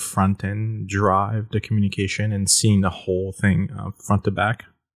have the front end drive the communication and seeing the whole thing front to back?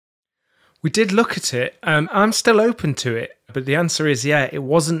 We did look at it. I'm still open to it, but the answer is, yeah, it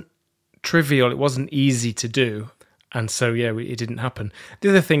wasn't trivial. It wasn't easy to do. And so, yeah, it didn't happen. The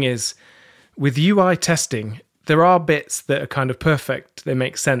other thing is, with UI testing, there are bits that are kind of perfect. They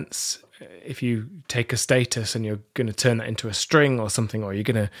make sense. If you take a status and you're going to turn that into a string or something, or you're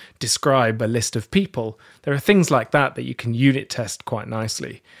going to describe a list of people, there are things like that that you can unit test quite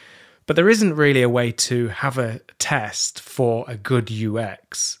nicely. But there isn't really a way to have a test for a good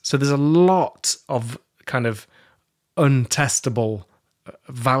UX. So there's a lot of kind of untestable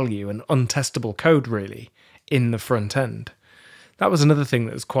value and untestable code really in the front end. That was another thing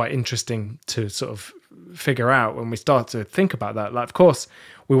that was quite interesting to sort of figure out when we start to think about that. Like, of course,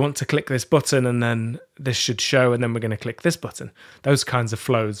 we want to click this button and then this should show and then we're going to click this button. Those kinds of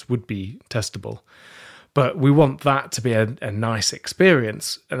flows would be testable. But we want that to be a nice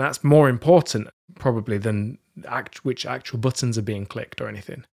experience. And that's more important probably than which actual buttons are being clicked or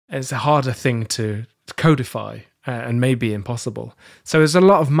anything. And it's a harder thing to codify and maybe impossible. So there's a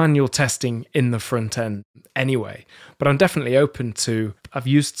lot of manual testing in the front end anyway. But I'm definitely open to, I've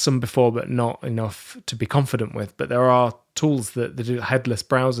used some before, but not enough to be confident with. But there are tools that do headless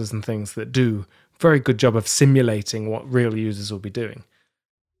browsers and things that do a very good job of simulating what real users will be doing.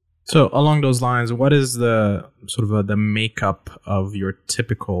 So along those lines, what is the sort of the makeup of your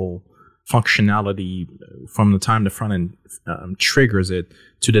typical functionality from the time the front end triggers it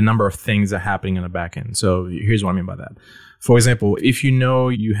to the number of things that are happening in the back end? So here's what I mean by that. For example, if you know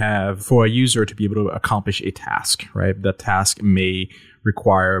you have, for a user to be able to accomplish a task, right, the task may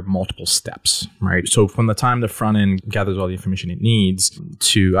require multiple steps, right? So from the time the front end gathers all the information it needs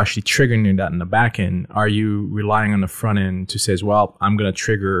to actually triggering that in the back end, are you relying on the front end to say, well, I'm going to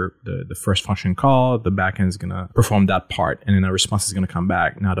trigger the first function call, the back end is going to perform that part, and then a response is going to come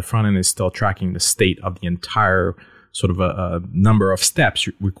back. Now the front end is still tracking the state of the entire sort of a number of steps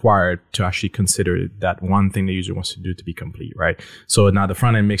required to actually consider that one thing the user wants to do to be complete, right? So now the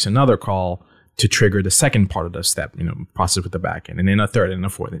front end makes another call to trigger the second part of the step, process with the back end, and then a third and a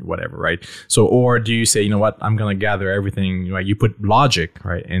fourth, and whatever, right? So, or do you say, you know what, I'm going to gather everything, right? You put logic,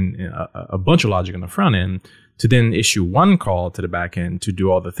 right, and a bunch of logic on the front end to then issue one call to the back end to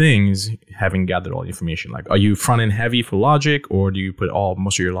do all the things, having gathered all the information. Like, are you front end heavy for logic, or do you put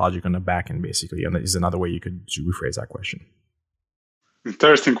most of your logic on the back end, basically? And that is another way you could rephrase that question.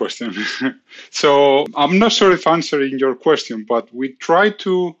 Interesting question. So I'm not sure if answering your question, but we try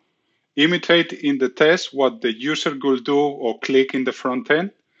to imitate in the test what the user will do or click in the front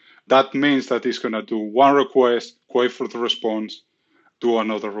end. That means that it's going to do one request, wait for the response, do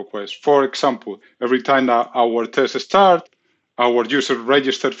another request. For example, every time that our test starts, our user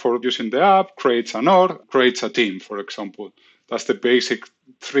registered for using the app, creates an org, creates a team, for example. That's the basic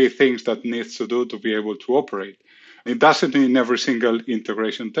 3 things that needs to do to be able to operate. It does it in every single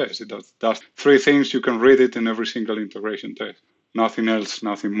integration test. It does 3 things. You can read it in every single integration test. Nothing else,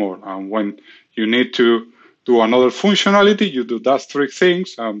 nothing more. And when you need to do another functionality, you do those 3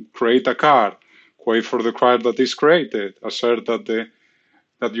 things, create a card, wait for the card that is created, assert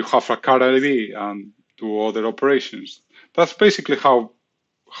that you have a card ID, and do other operations. That's basically how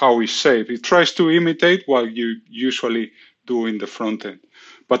it's safe. It tries to imitate what you usually do in the front end,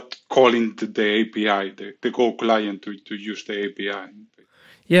 but calling the API, the Go client to use the API.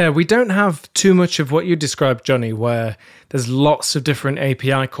 Yeah, we don't have too much of what you described, Johnny, where there's lots of different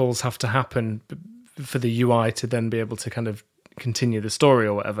API calls have to happen for the UI to then be able to kind of continue the story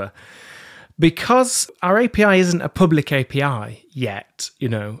or whatever. Because our API isn't a public API yet,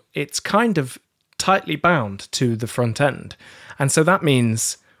 it's kind of tightly bound to the front end. And so that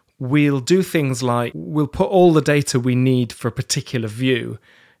means we'll do things like we'll put all the data we need for a particular view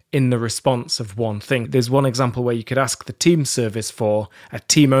in the response of one thing. There's one example where you could ask the team service for a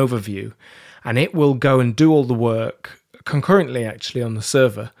team overview, and it will go and do all the work concurrently, actually, on the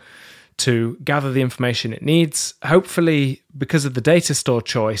server to gather the information it needs. Hopefully, because of the data store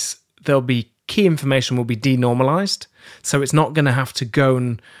choice, there'll be key information will be denormalized. So it's not going to have to go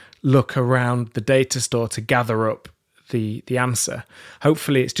and look around the data store to gather up the answer.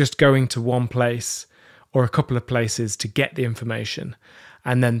 Hopefully, it's just going to one place or a couple of places to get the information,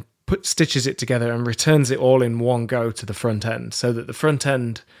 and then stitches it together and returns it all in one go to the front end, so that the front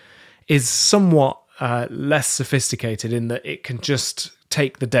end is somewhat less sophisticated in that it can just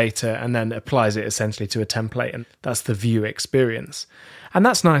take the data and then applies it essentially to a template, and that's the view experience. And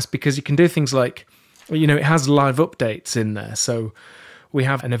that's nice because you can do things like, it has live updates in there. So we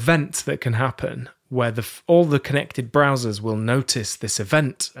have an event that can happen where all the connected browsers will notice this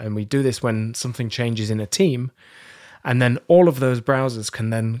event, and we do this when something changes in a team. And then all of those browsers can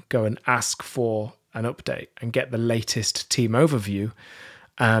then go and ask for an update and get the latest team overview,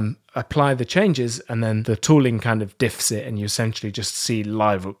 apply the changes, and then the tooling kind of diffs it, and you essentially just see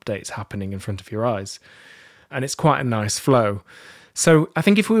live updates happening in front of your eyes. And it's quite a nice flow. So I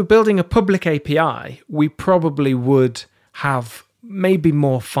think if we were building a public API, we probably would have maybe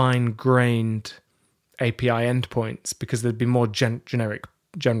more fine-grained API endpoints because there'd be more generic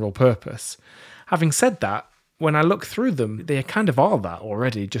general purpose. Having said that, when I look through them, they kind of are that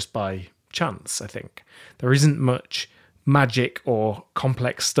already just by chance, I think. There isn't much magic or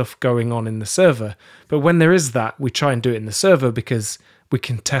complex stuff going on in the server. But when there is that, we try and do it in the server because we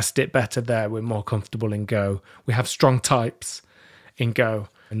can test it better there. We're more comfortable in Go. We have strong types in Go,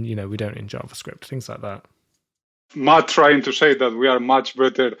 and we don't in JavaScript, things like that. Matt trying to say that we are much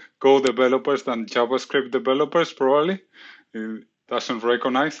better Go developers than JavaScript developers, probably. He doesn't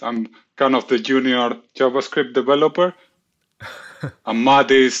recognize. I'm kind of the junior JavaScript developer. And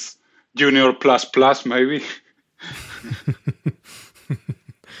Matt is junior plus, maybe.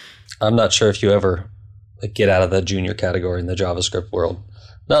 I'm not sure if you ever get out of the junior category in the JavaScript world.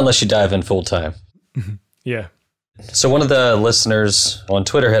 Not unless you dive in full time. Yeah. So one of the listeners on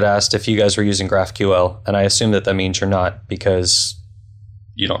Twitter had asked if you guys were using GraphQL, and I assume that means you're not because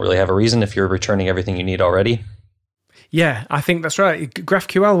you don't really have a reason if you're returning everything you need already. Yeah, I think that's right.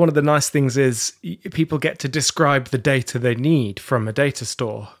 GraphQL, one of the nice things is people get to describe the data they need from a data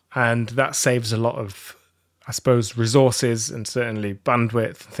store, and that saves a lot of, I suppose, resources and certainly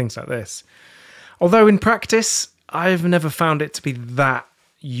bandwidth, things like this. Although in practice, I've never found it to be that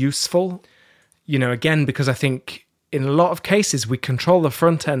useful. Again, because I think in a lot of cases, we control the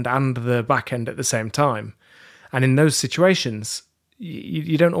front end and the back end at the same time. And in those situations,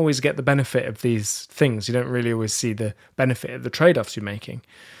 you don't always get the benefit of these things. You don't really always see the benefit of the trade-offs you're making.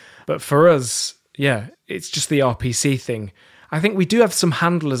 But for us, yeah, it's just the RPC thing. I think we do have some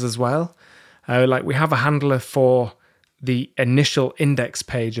handlers as well. Like we have a handler for the initial index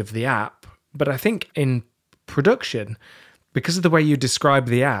page of the app. But I think in production, because of the way you describe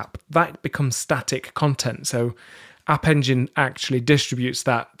the app, that becomes static content. So App Engine actually distributes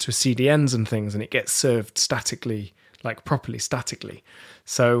that to CDNs and things, and it gets served statically, like properly statically.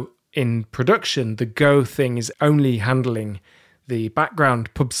 So in production, the Go thing is only handling the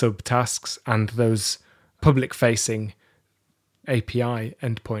background pub/sub tasks and those public-facing API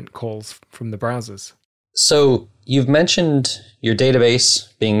endpoint calls from the browsers. So you've mentioned your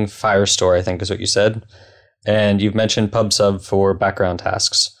database being Firestore, I think is what you said. And you've mentioned pub/sub for background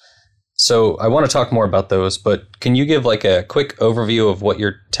tasks. So I want to talk more about those, but can you give like a quick overview of what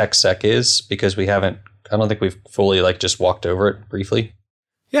your tech stack is? Because I don't think we've fully like just walked over it briefly.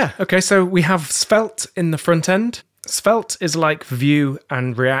 Yeah, okay, so we have Svelte in the front end. Svelte is like Vue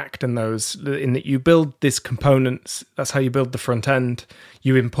and React and those, in that you build these components. That's how you build the front end.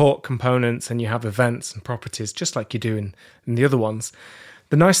 You import components and you have events and properties, just like you do in the other ones.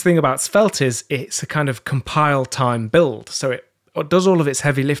 The nice thing about Svelte is it's a kind of compile time build. So it does all of its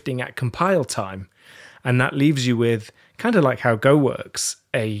heavy lifting at compile time. And that leaves you with, kind of like how Go works,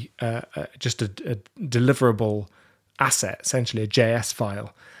 just a deliverable asset, essentially a JS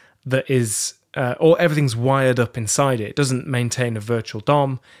file that is, or everything's wired up inside it. It doesn't maintain a virtual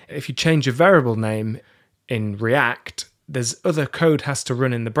DOM. If you change a variable name in React, there's other code has to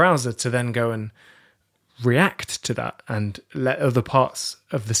run in the browser to then go and react to that and let other parts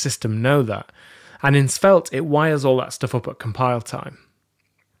of the system know that. And in Svelte, it wires all that stuff up at compile time.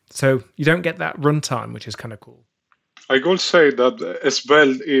 So you don't get that runtime, which is kind of cool. I could say that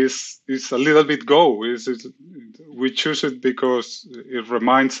Svelte is a little bit Go. We choose it because it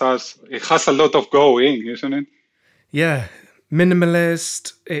reminds us, it has a lot of Go in, isn't it? Yeah,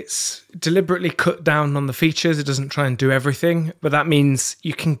 minimalist. It's deliberately cut down on the features. It doesn't try and do everything, but that means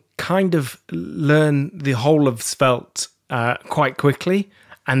you can kind of learn the whole of Svelte quite quickly,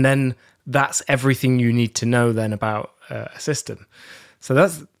 and then that's everything you need to know then about a system. So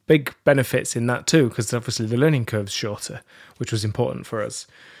that's big benefits in that too, because obviously the learning curve's shorter, which was important for us.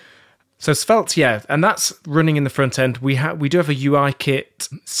 So Svelte, yeah, and that's running in the front end. We do have a UIKit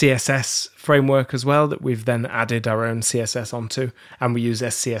CSS framework as well that we've then added our own CSS onto, and we use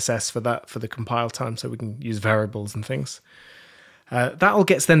SCSS for that for the compile time, so we can use variables and things. That all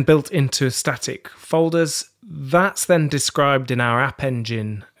gets then built into static folders. That's then described in our App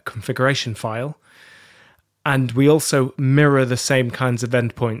Engine configuration file. And we also mirror the same kinds of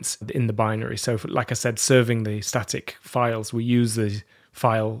endpoints in the binary. So like I said, serving the static files, we use the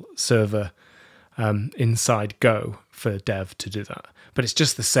file server inside Go for dev to do that. But it's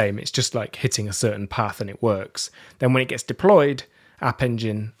just the same. It's just like hitting a certain path and it works. Then when it gets deployed, App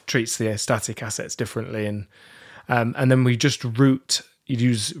Engine treats the static assets differently. And then we just you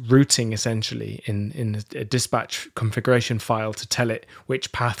use routing essentially in a dispatch configuration file to tell it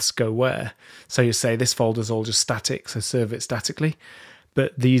which paths go where. So you say this folder's all just static, so serve it statically.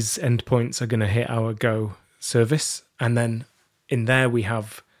 But these endpoints are going to hit our Go service. And then in there we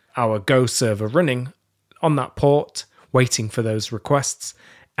have our Go server running on that port, waiting for those requests.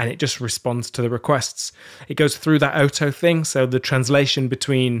 And it just responds to the requests. It goes through that auto thing. So the translation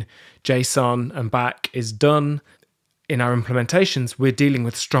between JSON and back is done. In our implementations, we're dealing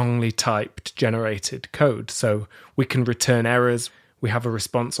with strongly typed generated code. So we can return errors. We have a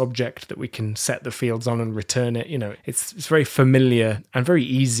response object that we can set the fields on and return it. You know, it's very familiar and very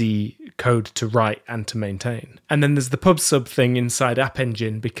easy code to write and to maintain. And then there's the pub sub thing inside App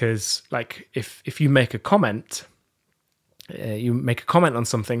Engine, because like if you make a comment, on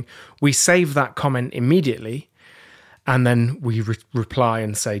something, we save that comment immediately. And then we reply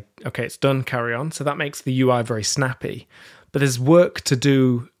and say, okay, it's done, carry on. So that makes the UI very snappy. But there's work to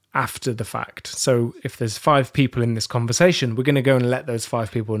do after the fact. So if there's 5 people in this conversation, we're going to go and let those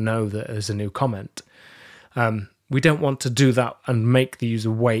 5 people know that there's a new comment. We don't want to do that and make the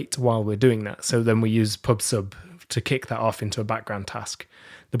user wait while we're doing that. So then we use pub/sub to kick that off into a background task.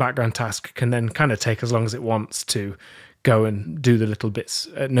 The background task can then kind of take as long as it wants to go and do the little bits,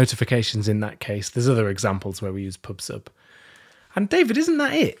 notifications in that case. There's other examples where we use pub/sub. And David, isn't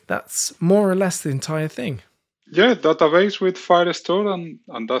that it? That's more or less the entire thing. Yeah, database with Firestore,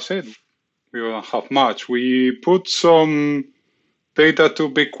 and that's it. We don't have much. We put some data to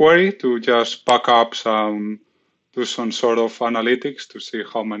BigQuery to just back up do some sort of analytics to see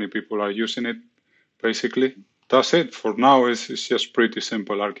how many people are using it, basically. That's it. For now, it's just pretty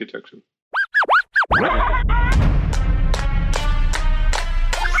simple architecture.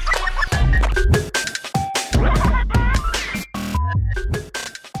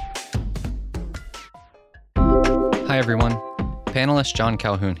 Hi everyone, panelist John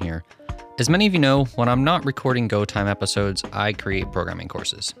Calhoun here. As many of you know, when I'm not recording Go Time episodes, I create programming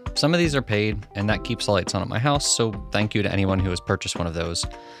courses. Some of these are paid, and that keeps the lights on at my house, so thank you to anyone who has purchased one of those.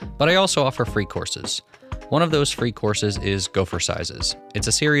 But I also offer free courses. One of those free courses is Go for Sizes. It's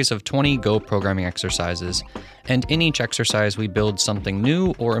a series of 20 Go programming exercises, and in each exercise we build something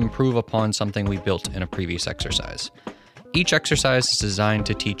new or improve upon something we built in a previous exercise. Each exercise is designed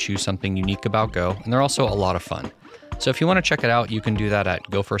to teach you something unique about Go, and they're also a lot of fun. So if you want to check it out, you can do that at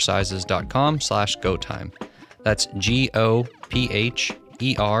goforsizes.com/gotime. That's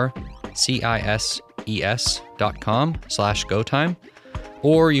GOPHERCISES.com/gotime.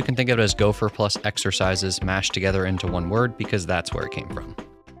 Or you can think of it as gopher plus exercises mashed together into one word because that's where it came from.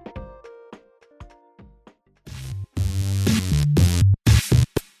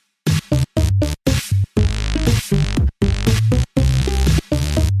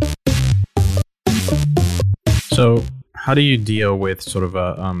 So how do you deal with sort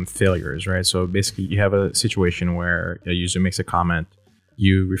of failures, right? So basically you have a situation where a user makes a comment,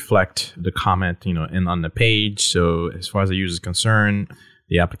 you reflect the comment, in on the page. So as far as the user is concerned,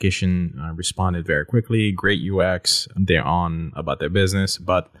 the application responded very quickly, great UX, they're on about their business,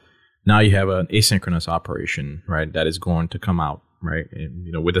 but now you have an asynchronous operation, right? That is going to come out, right?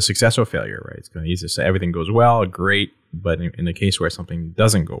 And, with a success or failure, right? It's going to either say everything goes well, great, but in the case where something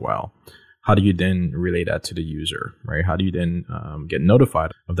doesn't go well, how do you then relay that to the user, right? How do you then get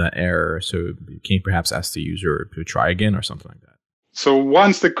notified of that error? So you can perhaps ask the user to try again or something like that. So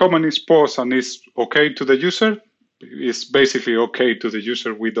once the comment is posted and is okay to the user, it's basically okay to the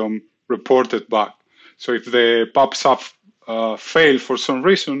user. We don't report it back. So if the pops up fail for some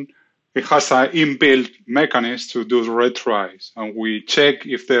reason, it has an inbuilt mechanism to do retries. And we check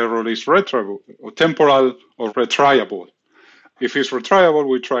if the error is retriable, or temporal or retriable. If it's retriable,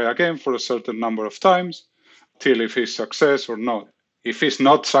 we try again for a certain number of times till if it's success or not. If it's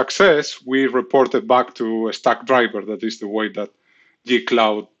not success, we report it back to a Stackdriver. That is the way that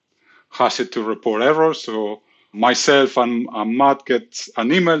gCloud has it to report errors. So myself and Matt get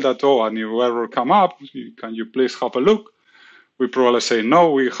an email that, a new error come up. Can you please have a look? We probably say, no,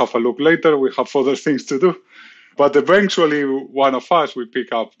 we have a look later. We have other things to do. But eventually, one of us, we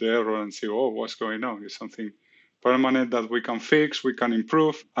pick up the error and say, what's going on? Is something permanent that we can fix, we can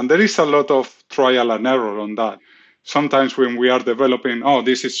improve. And there is a lot of trial and error on that. Sometimes when we are developing,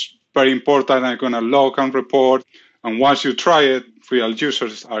 this is very important, I'm going to log and report. And once you try it, real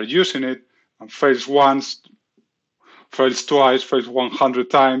users are using it and fails once, fails twice, fails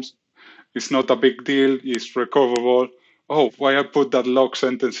 100 times. It's not a big deal. It's recoverable. Why I put that log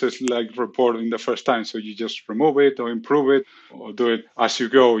sentences like report in the first time? So you just remove it or improve it or do it as you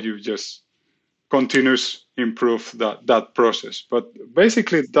go. You just continuous improve that process. But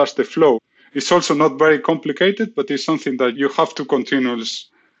basically, that's the flow. It's also not very complicated, but it's something that you have to continuously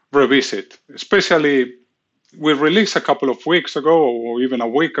revisit. Especially, we released a couple of weeks ago or even a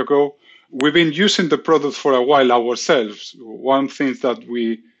week ago. We've been using the product for a while ourselves. One thing that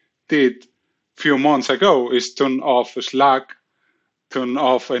we did a few months ago is turn off Slack, turn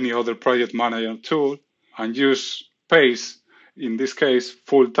off any other project manager tool, and use Pace, in this case,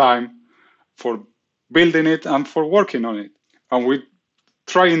 full-time, for building it and for working on it. And we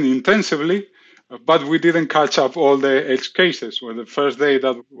trying intensively, but we didn't catch up all the edge cases. Where the first day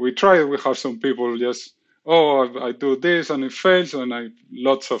that we tried, we have some people just, I do this and it fails, and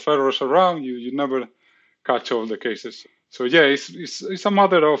lots of errors around. You never catch all the cases. So yeah, it's a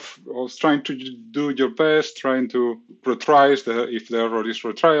matter of trying to do your best, trying to retry if the error is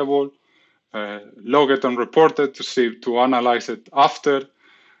retriable, log it and report it to analyze it after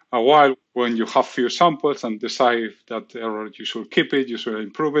a while when you have few samples and decide if that error you should keep it, you should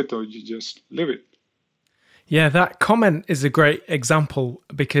improve it, or you just leave it. Yeah, that comment is a great example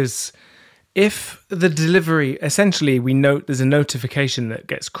because if the delivery, essentially we note there's a notification that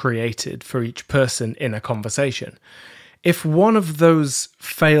gets created for each person in a conversation. If one of those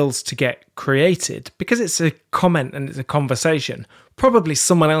fails to get created, because it's a comment and it's a conversation, probably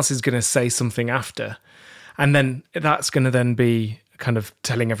someone else is going to say something after. And then that's going to then be kind of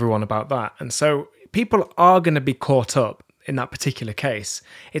telling everyone about that. And so people are going to be caught up in that particular case.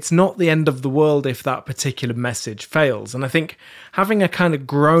 It's not the end of the world if that particular message fails. And I think having a kind of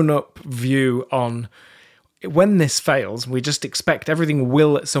grown-up view on when this fails, we just expect everything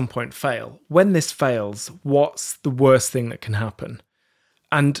will at some point fail. When this fails, what's the worst thing that can happen?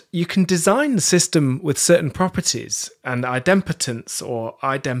 And you can design the system with certain properties, and idempotence or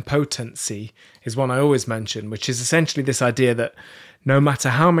idempotency is one I always mention, which is essentially this idea that no matter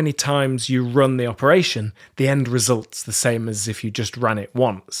how many times you run the operation, the end result's the same as if you just ran it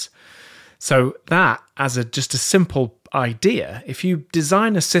once. So that, as just a simple idea, if you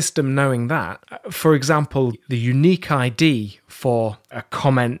design a system knowing that, for example, the unique ID for a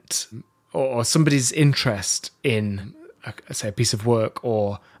comment or somebody's interest in, say, a piece of work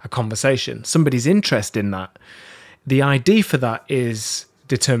or a conversation, somebody's interest in that, the ID for that is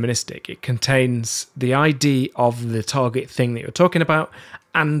deterministic. It contains the ID of the target thing that you're talking about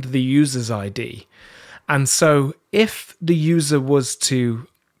and the user's ID. And so if the user was to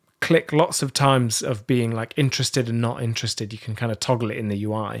click lots of times of being like interested and not interested, you can kind of toggle it in the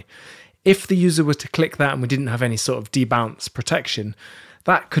UI. If the user were to click that and we didn't have any sort of debounce protection,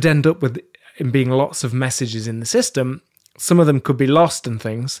 that could end up with being lots of messages in the system. some of them could be lost and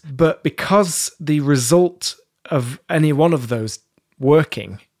things. But because the result of any one of those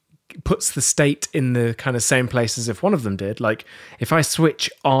working puts the state in the kind of same place as if one of them did, like if I switch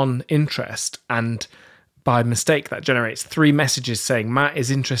on interest and by mistake that generates 3 messages saying Matt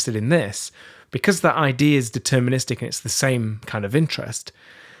is interested in this, because that ID is deterministic and it's the same kind of interest,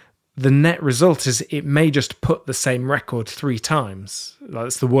 the net result is it may just put the same record 3 times.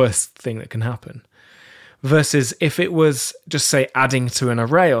 That's the worst thing that can happen. Versus if it was just, say, adding to an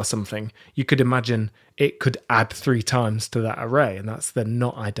array or something, you could imagine it could add 3 times to that array, and that's then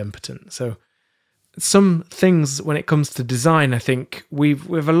not idempotent. So some things when it comes to design, I think we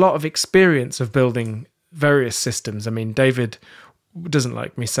have a lot of experience of building various systems. I mean, David doesn't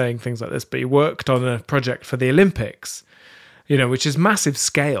like me saying things like this, but he worked on a project for the Olympics, which is massive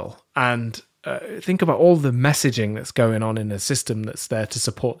scale. And think about all the messaging that's going on in a system that's there to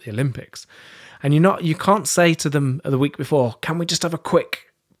support the Olympics. And you can't say to them the week before, can we just have a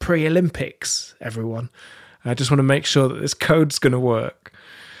quick pre-Olympics, everyone? I just want to make sure that this code's going to work.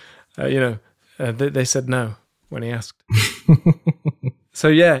 They said no when he asked. So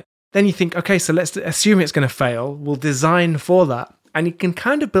yeah, then you think, okay, so let's assume it's going to fail. We'll design for that. And you can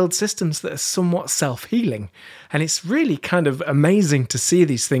kind of build systems that are somewhat self-healing. And it's really kind of amazing to see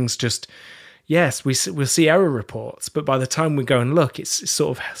these things just, yes, we'll see error reports, but by the time we go and look, it's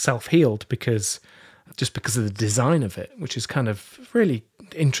sort of self-healed because of the design of it, which is kind of really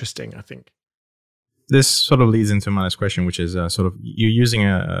interesting, I think. This sort of leads into my next question, which is sort of you're using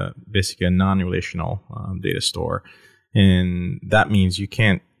basically a non-relational data store, and that means you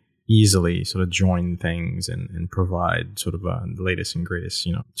can't easily sort of join things and provide sort of the latest and greatest,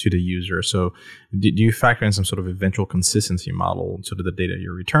 to the user. So do you factor in some sort of eventual consistency model to the data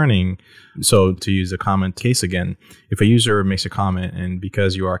you're returning? So to use the comment case again, if a user makes a comment and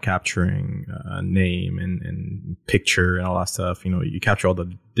because you are capturing name and picture and all that stuff, you capture all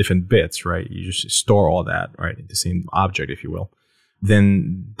the different bits, right? You just store all that, right? The same object, if you will.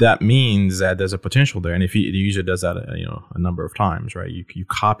 Then that means that there's a potential there. And if the user does that, a number of times, right, you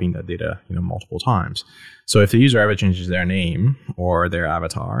copying that data, multiple times. So if the user ever changes their name or their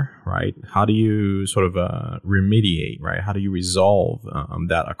avatar, right, how do you sort of remediate, right? How do you resolve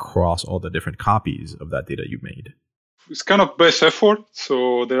that across all the different copies of that data you made? It's kind of best effort.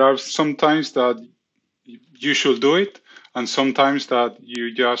 So there are some times that you should do it, and sometimes that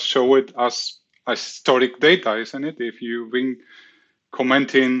you just show it as historic data, isn't it? If you've been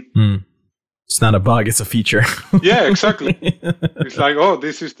commenting. It's not a bug, it's a feature. Yeah, exactly. It's like, oh,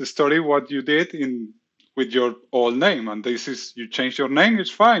 this is the story, what you did with your old name. And this is, you change your name, it's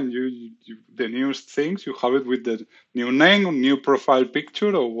fine. You the new things, you have it with the new name or new profile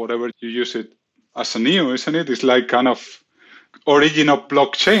picture or whatever you use it as a new, isn't it? It's like kind of original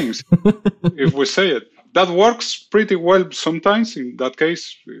blockchains, if we say it. That works pretty well sometimes. In that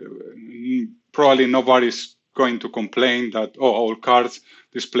case, probably nobody's going to complain that, all cards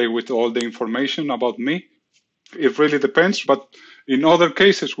display with all the information about me. It really depends. But in other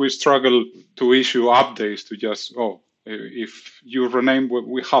cases, we struggle to issue updates to just, if you rename,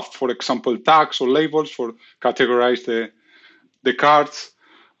 we have, for example, tags or labels for categorize the cards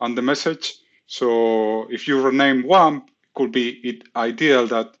and the message. So if you rename one, it could be ideal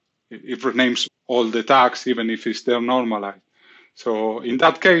that it renames all the tags, even if it's there normalized. So in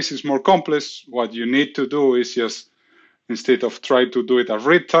that case, it's more complex. What you need to do is just, instead of trying to do it at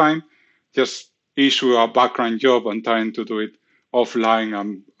read time, just issue a background job and trying to do it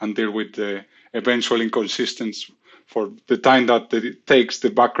offline and deal with the eventual inconsistency. For the time that it takes the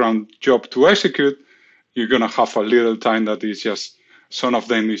background job to execute, you're going to have a little time that is just, some of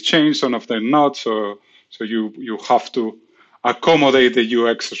them is changed, some of them not. So you have to accommodate the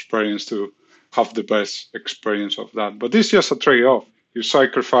UX experience to have the best experience of that. But this is just a trade-off. You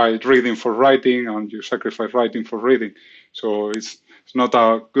sacrifice reading for writing and you sacrifice writing for reading. So it's not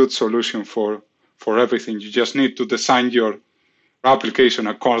a good solution for everything. You just need to design your application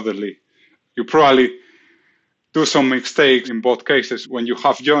accordingly. You probably do some mistakes in both cases. When you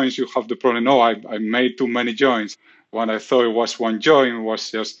have joins, you have the problem, I made too many joins. When I thought it was one join, it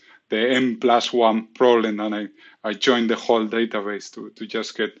was just the n+1 problem, and I joined the whole database to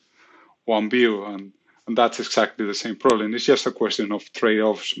just get one view, and that's exactly the same problem. It's just a question of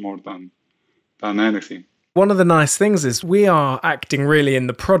trade-offs more than anything. One of the nice things is we are acting really in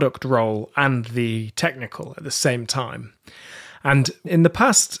the product role and the technical at the same time. And in the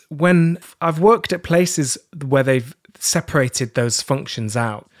past, when I've worked at places where they've separated those functions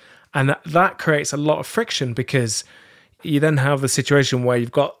out, and that creates a lot of friction because you then have the situation where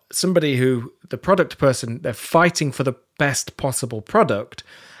you've got somebody who, the product person, they're fighting for the best possible product,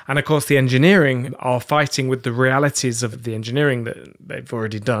 And of course, the engineering are fighting with the realities of the engineering that they've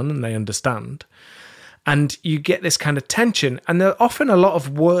already done and they understand. And you get this kind of tension, and there often a lot of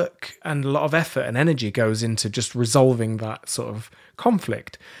work and a lot of effort and energy goes into just resolving that sort of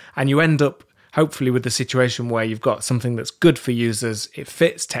conflict. And you end up hopefully with the situation where you've got something that's good for users, it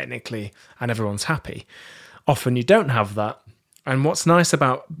fits technically, and everyone's happy. Often you don't have that. And what's nice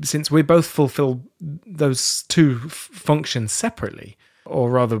about, since we both fulfill those two functions separately,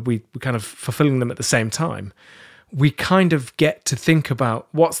 or rather we're kind of fulfilling them at the same time, we kind of get to think about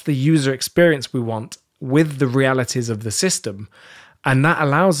what's the user experience we want with the realities of the system. And that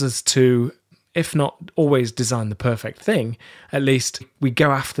allows us to, if not always design the perfect thing, at least we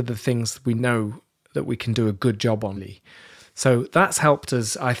go after the things we know that we can do a good job on. So that's helped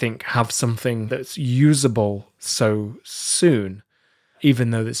us, I think, have something that's usable so soon, even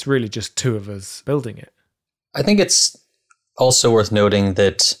though it's really just two of us building it. I think it's also worth noting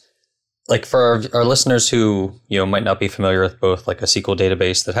that, like, for our listeners who, might not be familiar with both like a SQL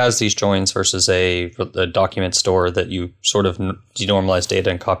database that has these joins versus a document store that you sort of denormalize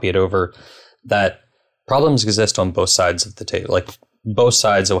data and copy it over, that problems exist on both sides of the table. Like, both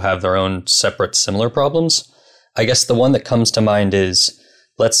sides will have their own separate similar problems. I guess the one that comes to mind is,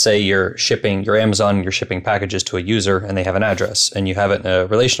 let's say you're Amazon, you're shipping packages to a user and they have an address, and you have it in a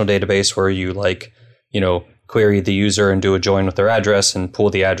relational database where you query the user and do a join with their address and pull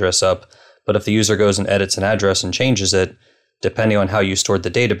the address up. But if the user goes and edits an address and changes it, depending on how you stored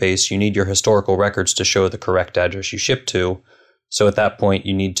the database, you need your historical records to show the correct address you shipped to. So at that point,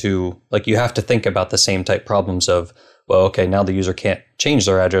 you have to think about the same type problems of, well, okay, now the user can't change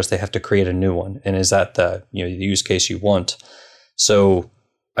their address, they have to create a new one. And is that the use case you want? So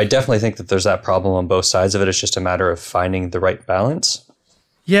I definitely think that there's that problem on both sides of it. It's just a matter of finding the right balance.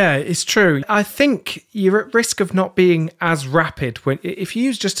 Yeah, it's true. I think you're at risk of not being as rapid if you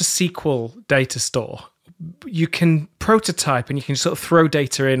use just a SQL data store. You can prototype and you can sort of throw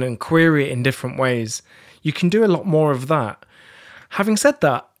data in and query it in different ways. You can do a lot more of that. Having said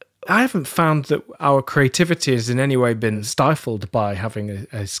that, I haven't found that our creativity has in any way been stifled by having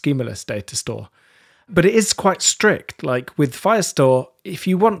a schemaless data store. But it is quite strict. Like with Firestore, if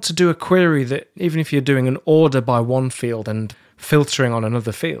you want to do a query that, even if you're doing an order by one field and filtering on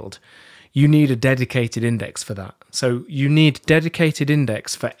another field, you need a dedicated index for that. So you need dedicated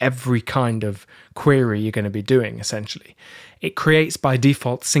index for every kind of query you're going to be doing, essentially. It creates by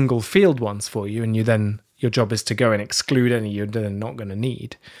default single field ones for you, and your job is to go and exclude any you're then not going to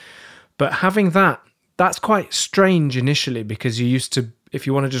need. But having that's quite strange initially, because you used to, if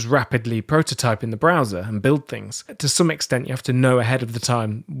you want to just rapidly prototype in the browser and build things, to some extent you have to know ahead of the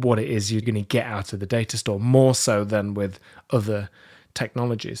time what it is you're going to get out of the data store, more so than with other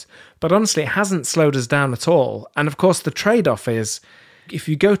technologies. But honestly, it hasn't slowed us down at all. And of course, the trade-off is, if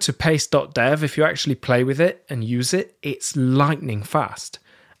you go to Pace.dev, if you actually play with it and use it, it's lightning fast.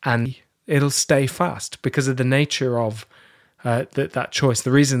 And it'll stay fast because of the nature of that choice.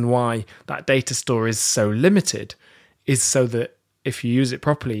 The reason why that data store is so limited is so that if you use it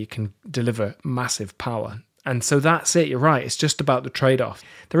properly, you can deliver massive power. And so that's it, you're right. It's just about the trade-off.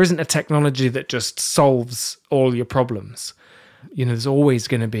 There isn't a technology that just solves all your problems. There's always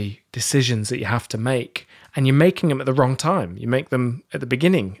going to be decisions that you have to make, and you're making them at the wrong time. You make them at the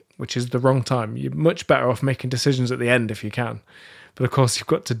beginning, which is the wrong time. You're much better off making decisions at the end if you can. But of course, you've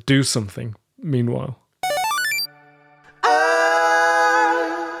got to do something meanwhile.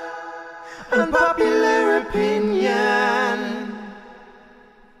 Unpopular opinion.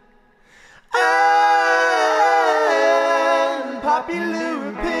 Unpopular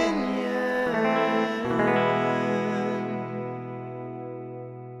opinion.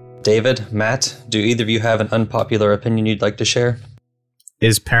 David, Matt, do either of you have an unpopular opinion you'd like to share?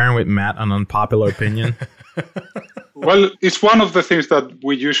 Is pairing with Matt an unpopular opinion? Well, it's one of the things that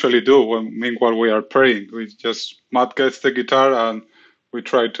we usually do while we are praying. Matt gets the guitar and we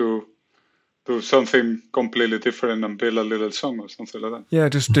try to do something completely different and build a little song or something like that. Yeah,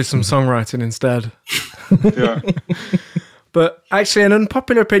 just do some songwriting instead. Yeah. But actually, an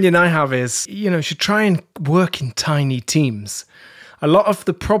unpopular opinion I have is, you should try and work in tiny teams. A lot of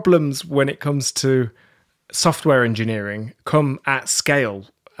the problems when it comes to software engineering come at scale,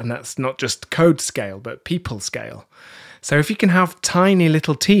 and that's not just code scale, but people scale. So if you can have tiny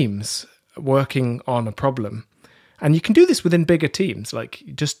little teams working on a problem, and you can do this within bigger teams, like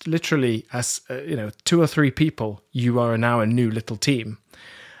just literally as 2 or 3 people, you are now a new little team.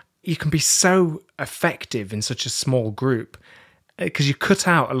 You can be so effective in such a small group because you cut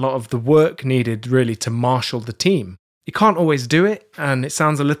out a lot of the work needed really to marshal the team. You can't always do it, and it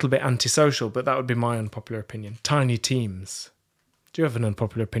sounds a little bit antisocial, but that would be my unpopular opinion. Tiny teams. Do you have an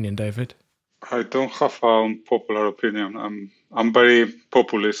unpopular opinion, David? I don't have an unpopular opinion. I'm very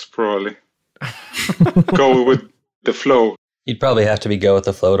populist, probably. Go with the flow. You'd probably have to be go with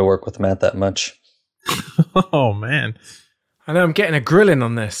the flow to work with Matt that much. Oh, man. I know I'm getting a grilling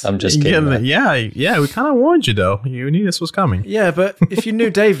on this. I'm just kidding. Matt. Yeah, we kind of warned you, though. You knew this was coming. Yeah, but if you knew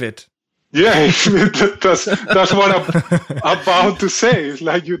David... Yeah, that's what I'm about to say. It's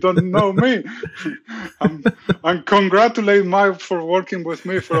like you don't know me. I'm congratulating Mike for working with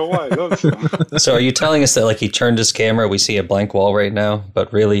me for a while also. So are you telling us that like he turned his camera, we see a blank wall right now,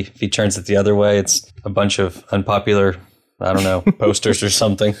 but really if he turns it the other way, it's a bunch of unpopular, I don't know, posters or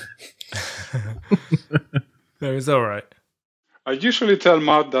something? No, it's all right. I usually tell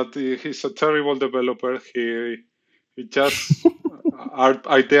Matt that he's a terrible developer. He just... our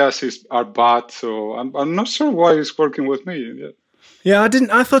ideas are bad, so I'm not sure why he's working with me. Yeah,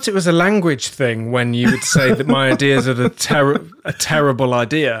 I thought it was a language thing when you would say that my ideas are a terrible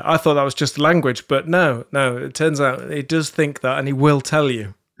idea. I thought that was just language, but no. It turns out he does think that, and he will tell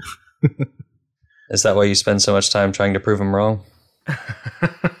you. Is that why you spend so much time trying to prove him wrong?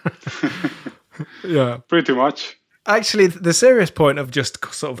 Yeah, pretty much. Actually, the serious point of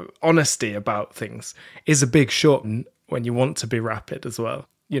just sort of honesty about things is a big shorten when you want to be rapid as well.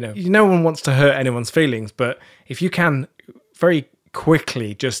 No one wants to hurt anyone's feelings, but if you can very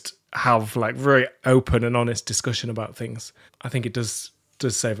quickly just have like very open and honest discussion about things, I think it does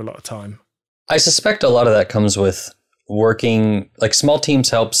save a lot of time. I suspect a lot of that comes with working, like small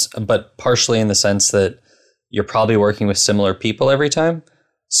teams helps, but partially in the sense that you're probably working with similar people every time.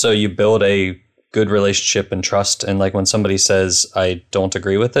 So you build a good relationship and trust. And like when somebody says, I don't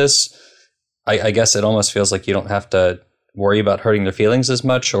agree with this, I guess it almost feels like you don't have to worry about hurting their feelings as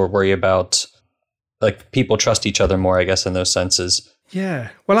much or worry about, like, people trust each other more, I guess, in those senses.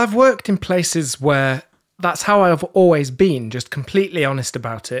 Yeah. Well, I've worked in places where that's how I've always been, just completely honest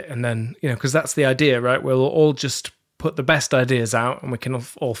about it. And then, because that's the idea, right? We'll all just put the best ideas out and we can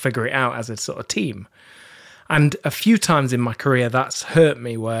all figure it out as a sort of team. And a few times in my career, that's hurt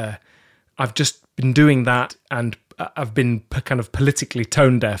me where I've just been doing that and I've been kind of politically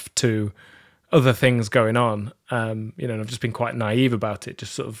tone deaf to other things going on, and I've just been quite naive about it,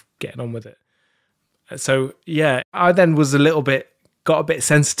 just sort of getting on with it. So yeah, I then was got a bit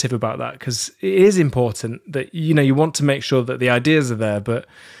sensitive about that because it is important that, you want to make sure that the ideas are there, but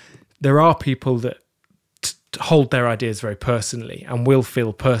there are people that hold their ideas very personally and will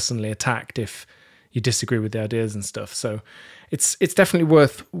feel personally attacked if you disagree with the ideas and stuff. So it's definitely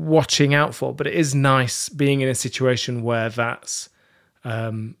worth watching out for, but it is nice being in a situation where that's,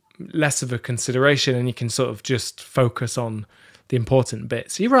 less of a consideration and you can sort of just focus on the important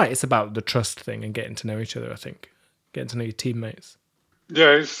bits. You're right, it's about the trust thing and getting to know each other, I think. Getting to know your teammates.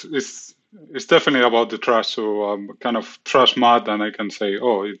 Yeah, it's definitely about the trust. So I'm kind of trust Matt and I can say,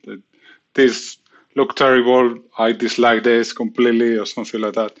 this looked terrible, I dislike this completely or something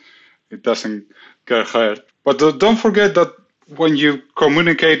like that. It doesn't get hurt. But don't forget that when you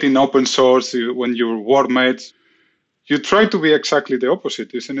communicate in open source, when you're workmates, you try to be exactly the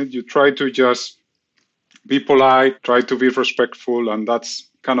opposite, isn't it? You try to just be polite, try to be respectful, and that's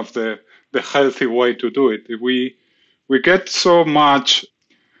kind of the healthy way to do it. If we get so much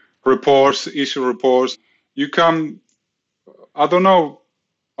issue reports, you can, I don't know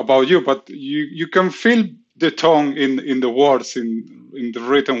about you, but you can feel the tone in the words, in the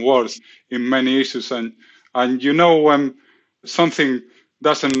written words, in many issues, and when something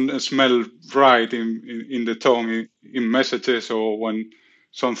doesn't smell right in the tone in messages or when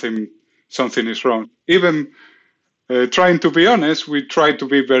something is wrong. Even trying to be honest, we try to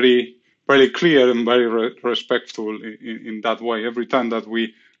be very, very clear and very respectful in that way. Every time that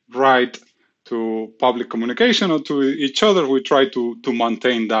we write to public communication or to each other, we try to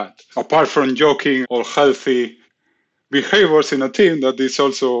maintain that. Apart from joking or healthy behaviors in a team, that is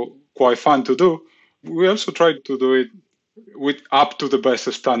also quite fun to do, we also try to do it with up to the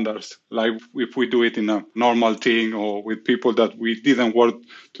best standards, like if we do it in a normal team or with people that we didn't work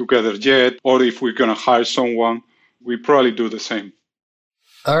together yet, or if we're going to hire someone, we probably do the same.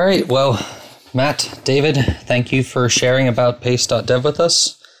 All right. Well, Matt, David, thank you for sharing about Pace.dev with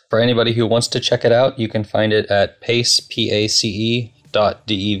us. For anybody who wants to check it out, you can find it at pace.dev.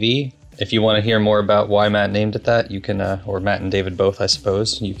 If you want to hear more about why Matt named it that, you can, or Matt and David both, I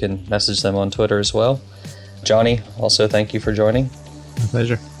suppose, you can message them on Twitter as well. Johnny, also thank you for joining. My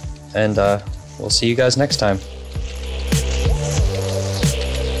pleasure. And we'll see you guys next time.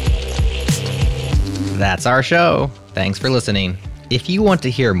 That's our show. Thanks for listening. If you want to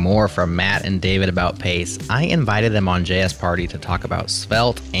hear more from Matt and David about Pace, I invited them on JS Party to talk about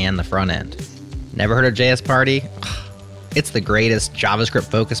Svelte and the front end. Never heard of JS Party? It's the greatest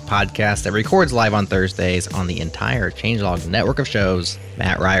JavaScript-focused podcast that records live on Thursdays on the entire changelog network of shows.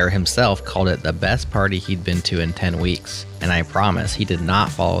 Matt Ryer himself called it the best party he'd been to in 10 weeks, and I promise he did not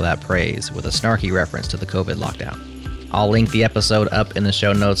follow that praise with a snarky reference to the COVID lockdown. I'll link the episode up in the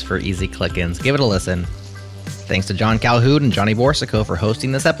show notes for easy click-ins. Give it a listen. Thanks to John Calhoun and Johnny Borsico for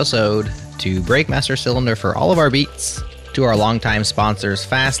hosting this episode, to Breakmaster Cylinder for all of our beats, to our longtime sponsors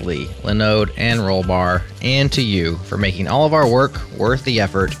Fastly, Linode, and Rollbar, and to you for making all of our work worth the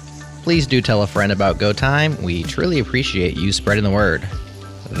effort. Please do tell a friend about GoTime. We truly appreciate you spreading the word.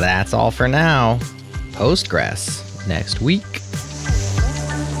 That's all for now. Postgres next week.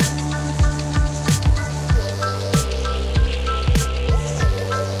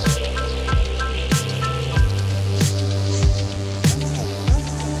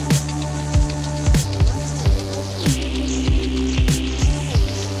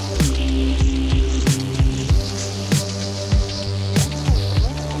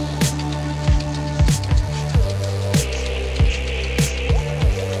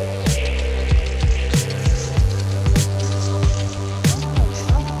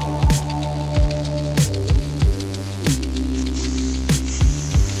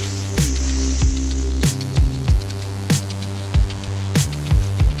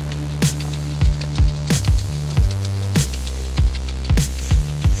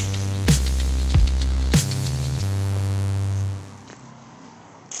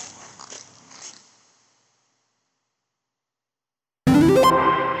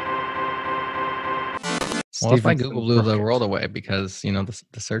 Well, that's why Google blew the world away, because, you know,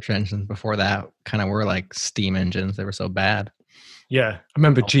 the search engines before that kind of were like steam engines. They were so bad. Yeah. I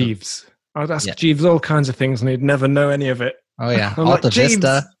remember Also- Jeeves. I'd ask Jeeves all kinds of things and he'd never know any of it. Oh, yeah. I'm like, Alta "Jeeves!"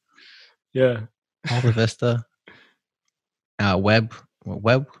 Vista. Yeah. Alta Vista. Web.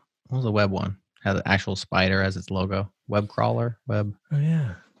 What was the web one? Had the actual spider as its logo. Web crawler. Web. Oh,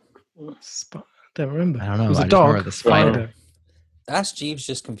 yeah. Don't remember. I don't know. It was I a just remember dog. the spider. Ask Jeeves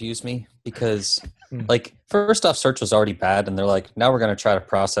just confused me because, Hmm. like, first off, search was already bad, and they're like, now we're going to try to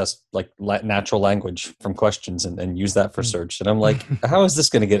process like natural language from questions and use that for search. And I'm like, how is this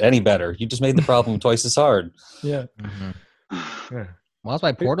going to get any better? You just made the problem twice as hard. Yeah. Mhm. Yeah. Well, that's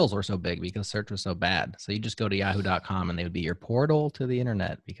why portals were so big, because search was so bad. So you just go to yahoo.com and they would be your portal to the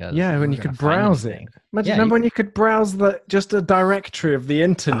internet, because Yeah, when were you gonna could find browse anything. it. Imagine, Yeah, remember when you could browse just a directory of the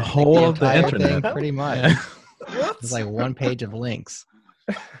internet? whole of the entire internet. thing, pretty much. Yeah. It's like one page of links.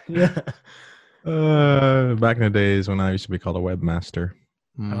 Yeah. Back in the days when I used to be called a webmaster.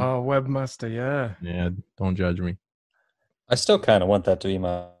 Mm. Oh, webmaster, yeah. Yeah, don't judge me. I still kind of want that to be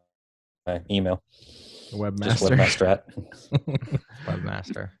my email. A Just webmaster. webmaster at.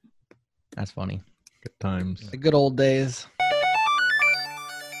 Webmaster. That's funny. Good times. The good old days.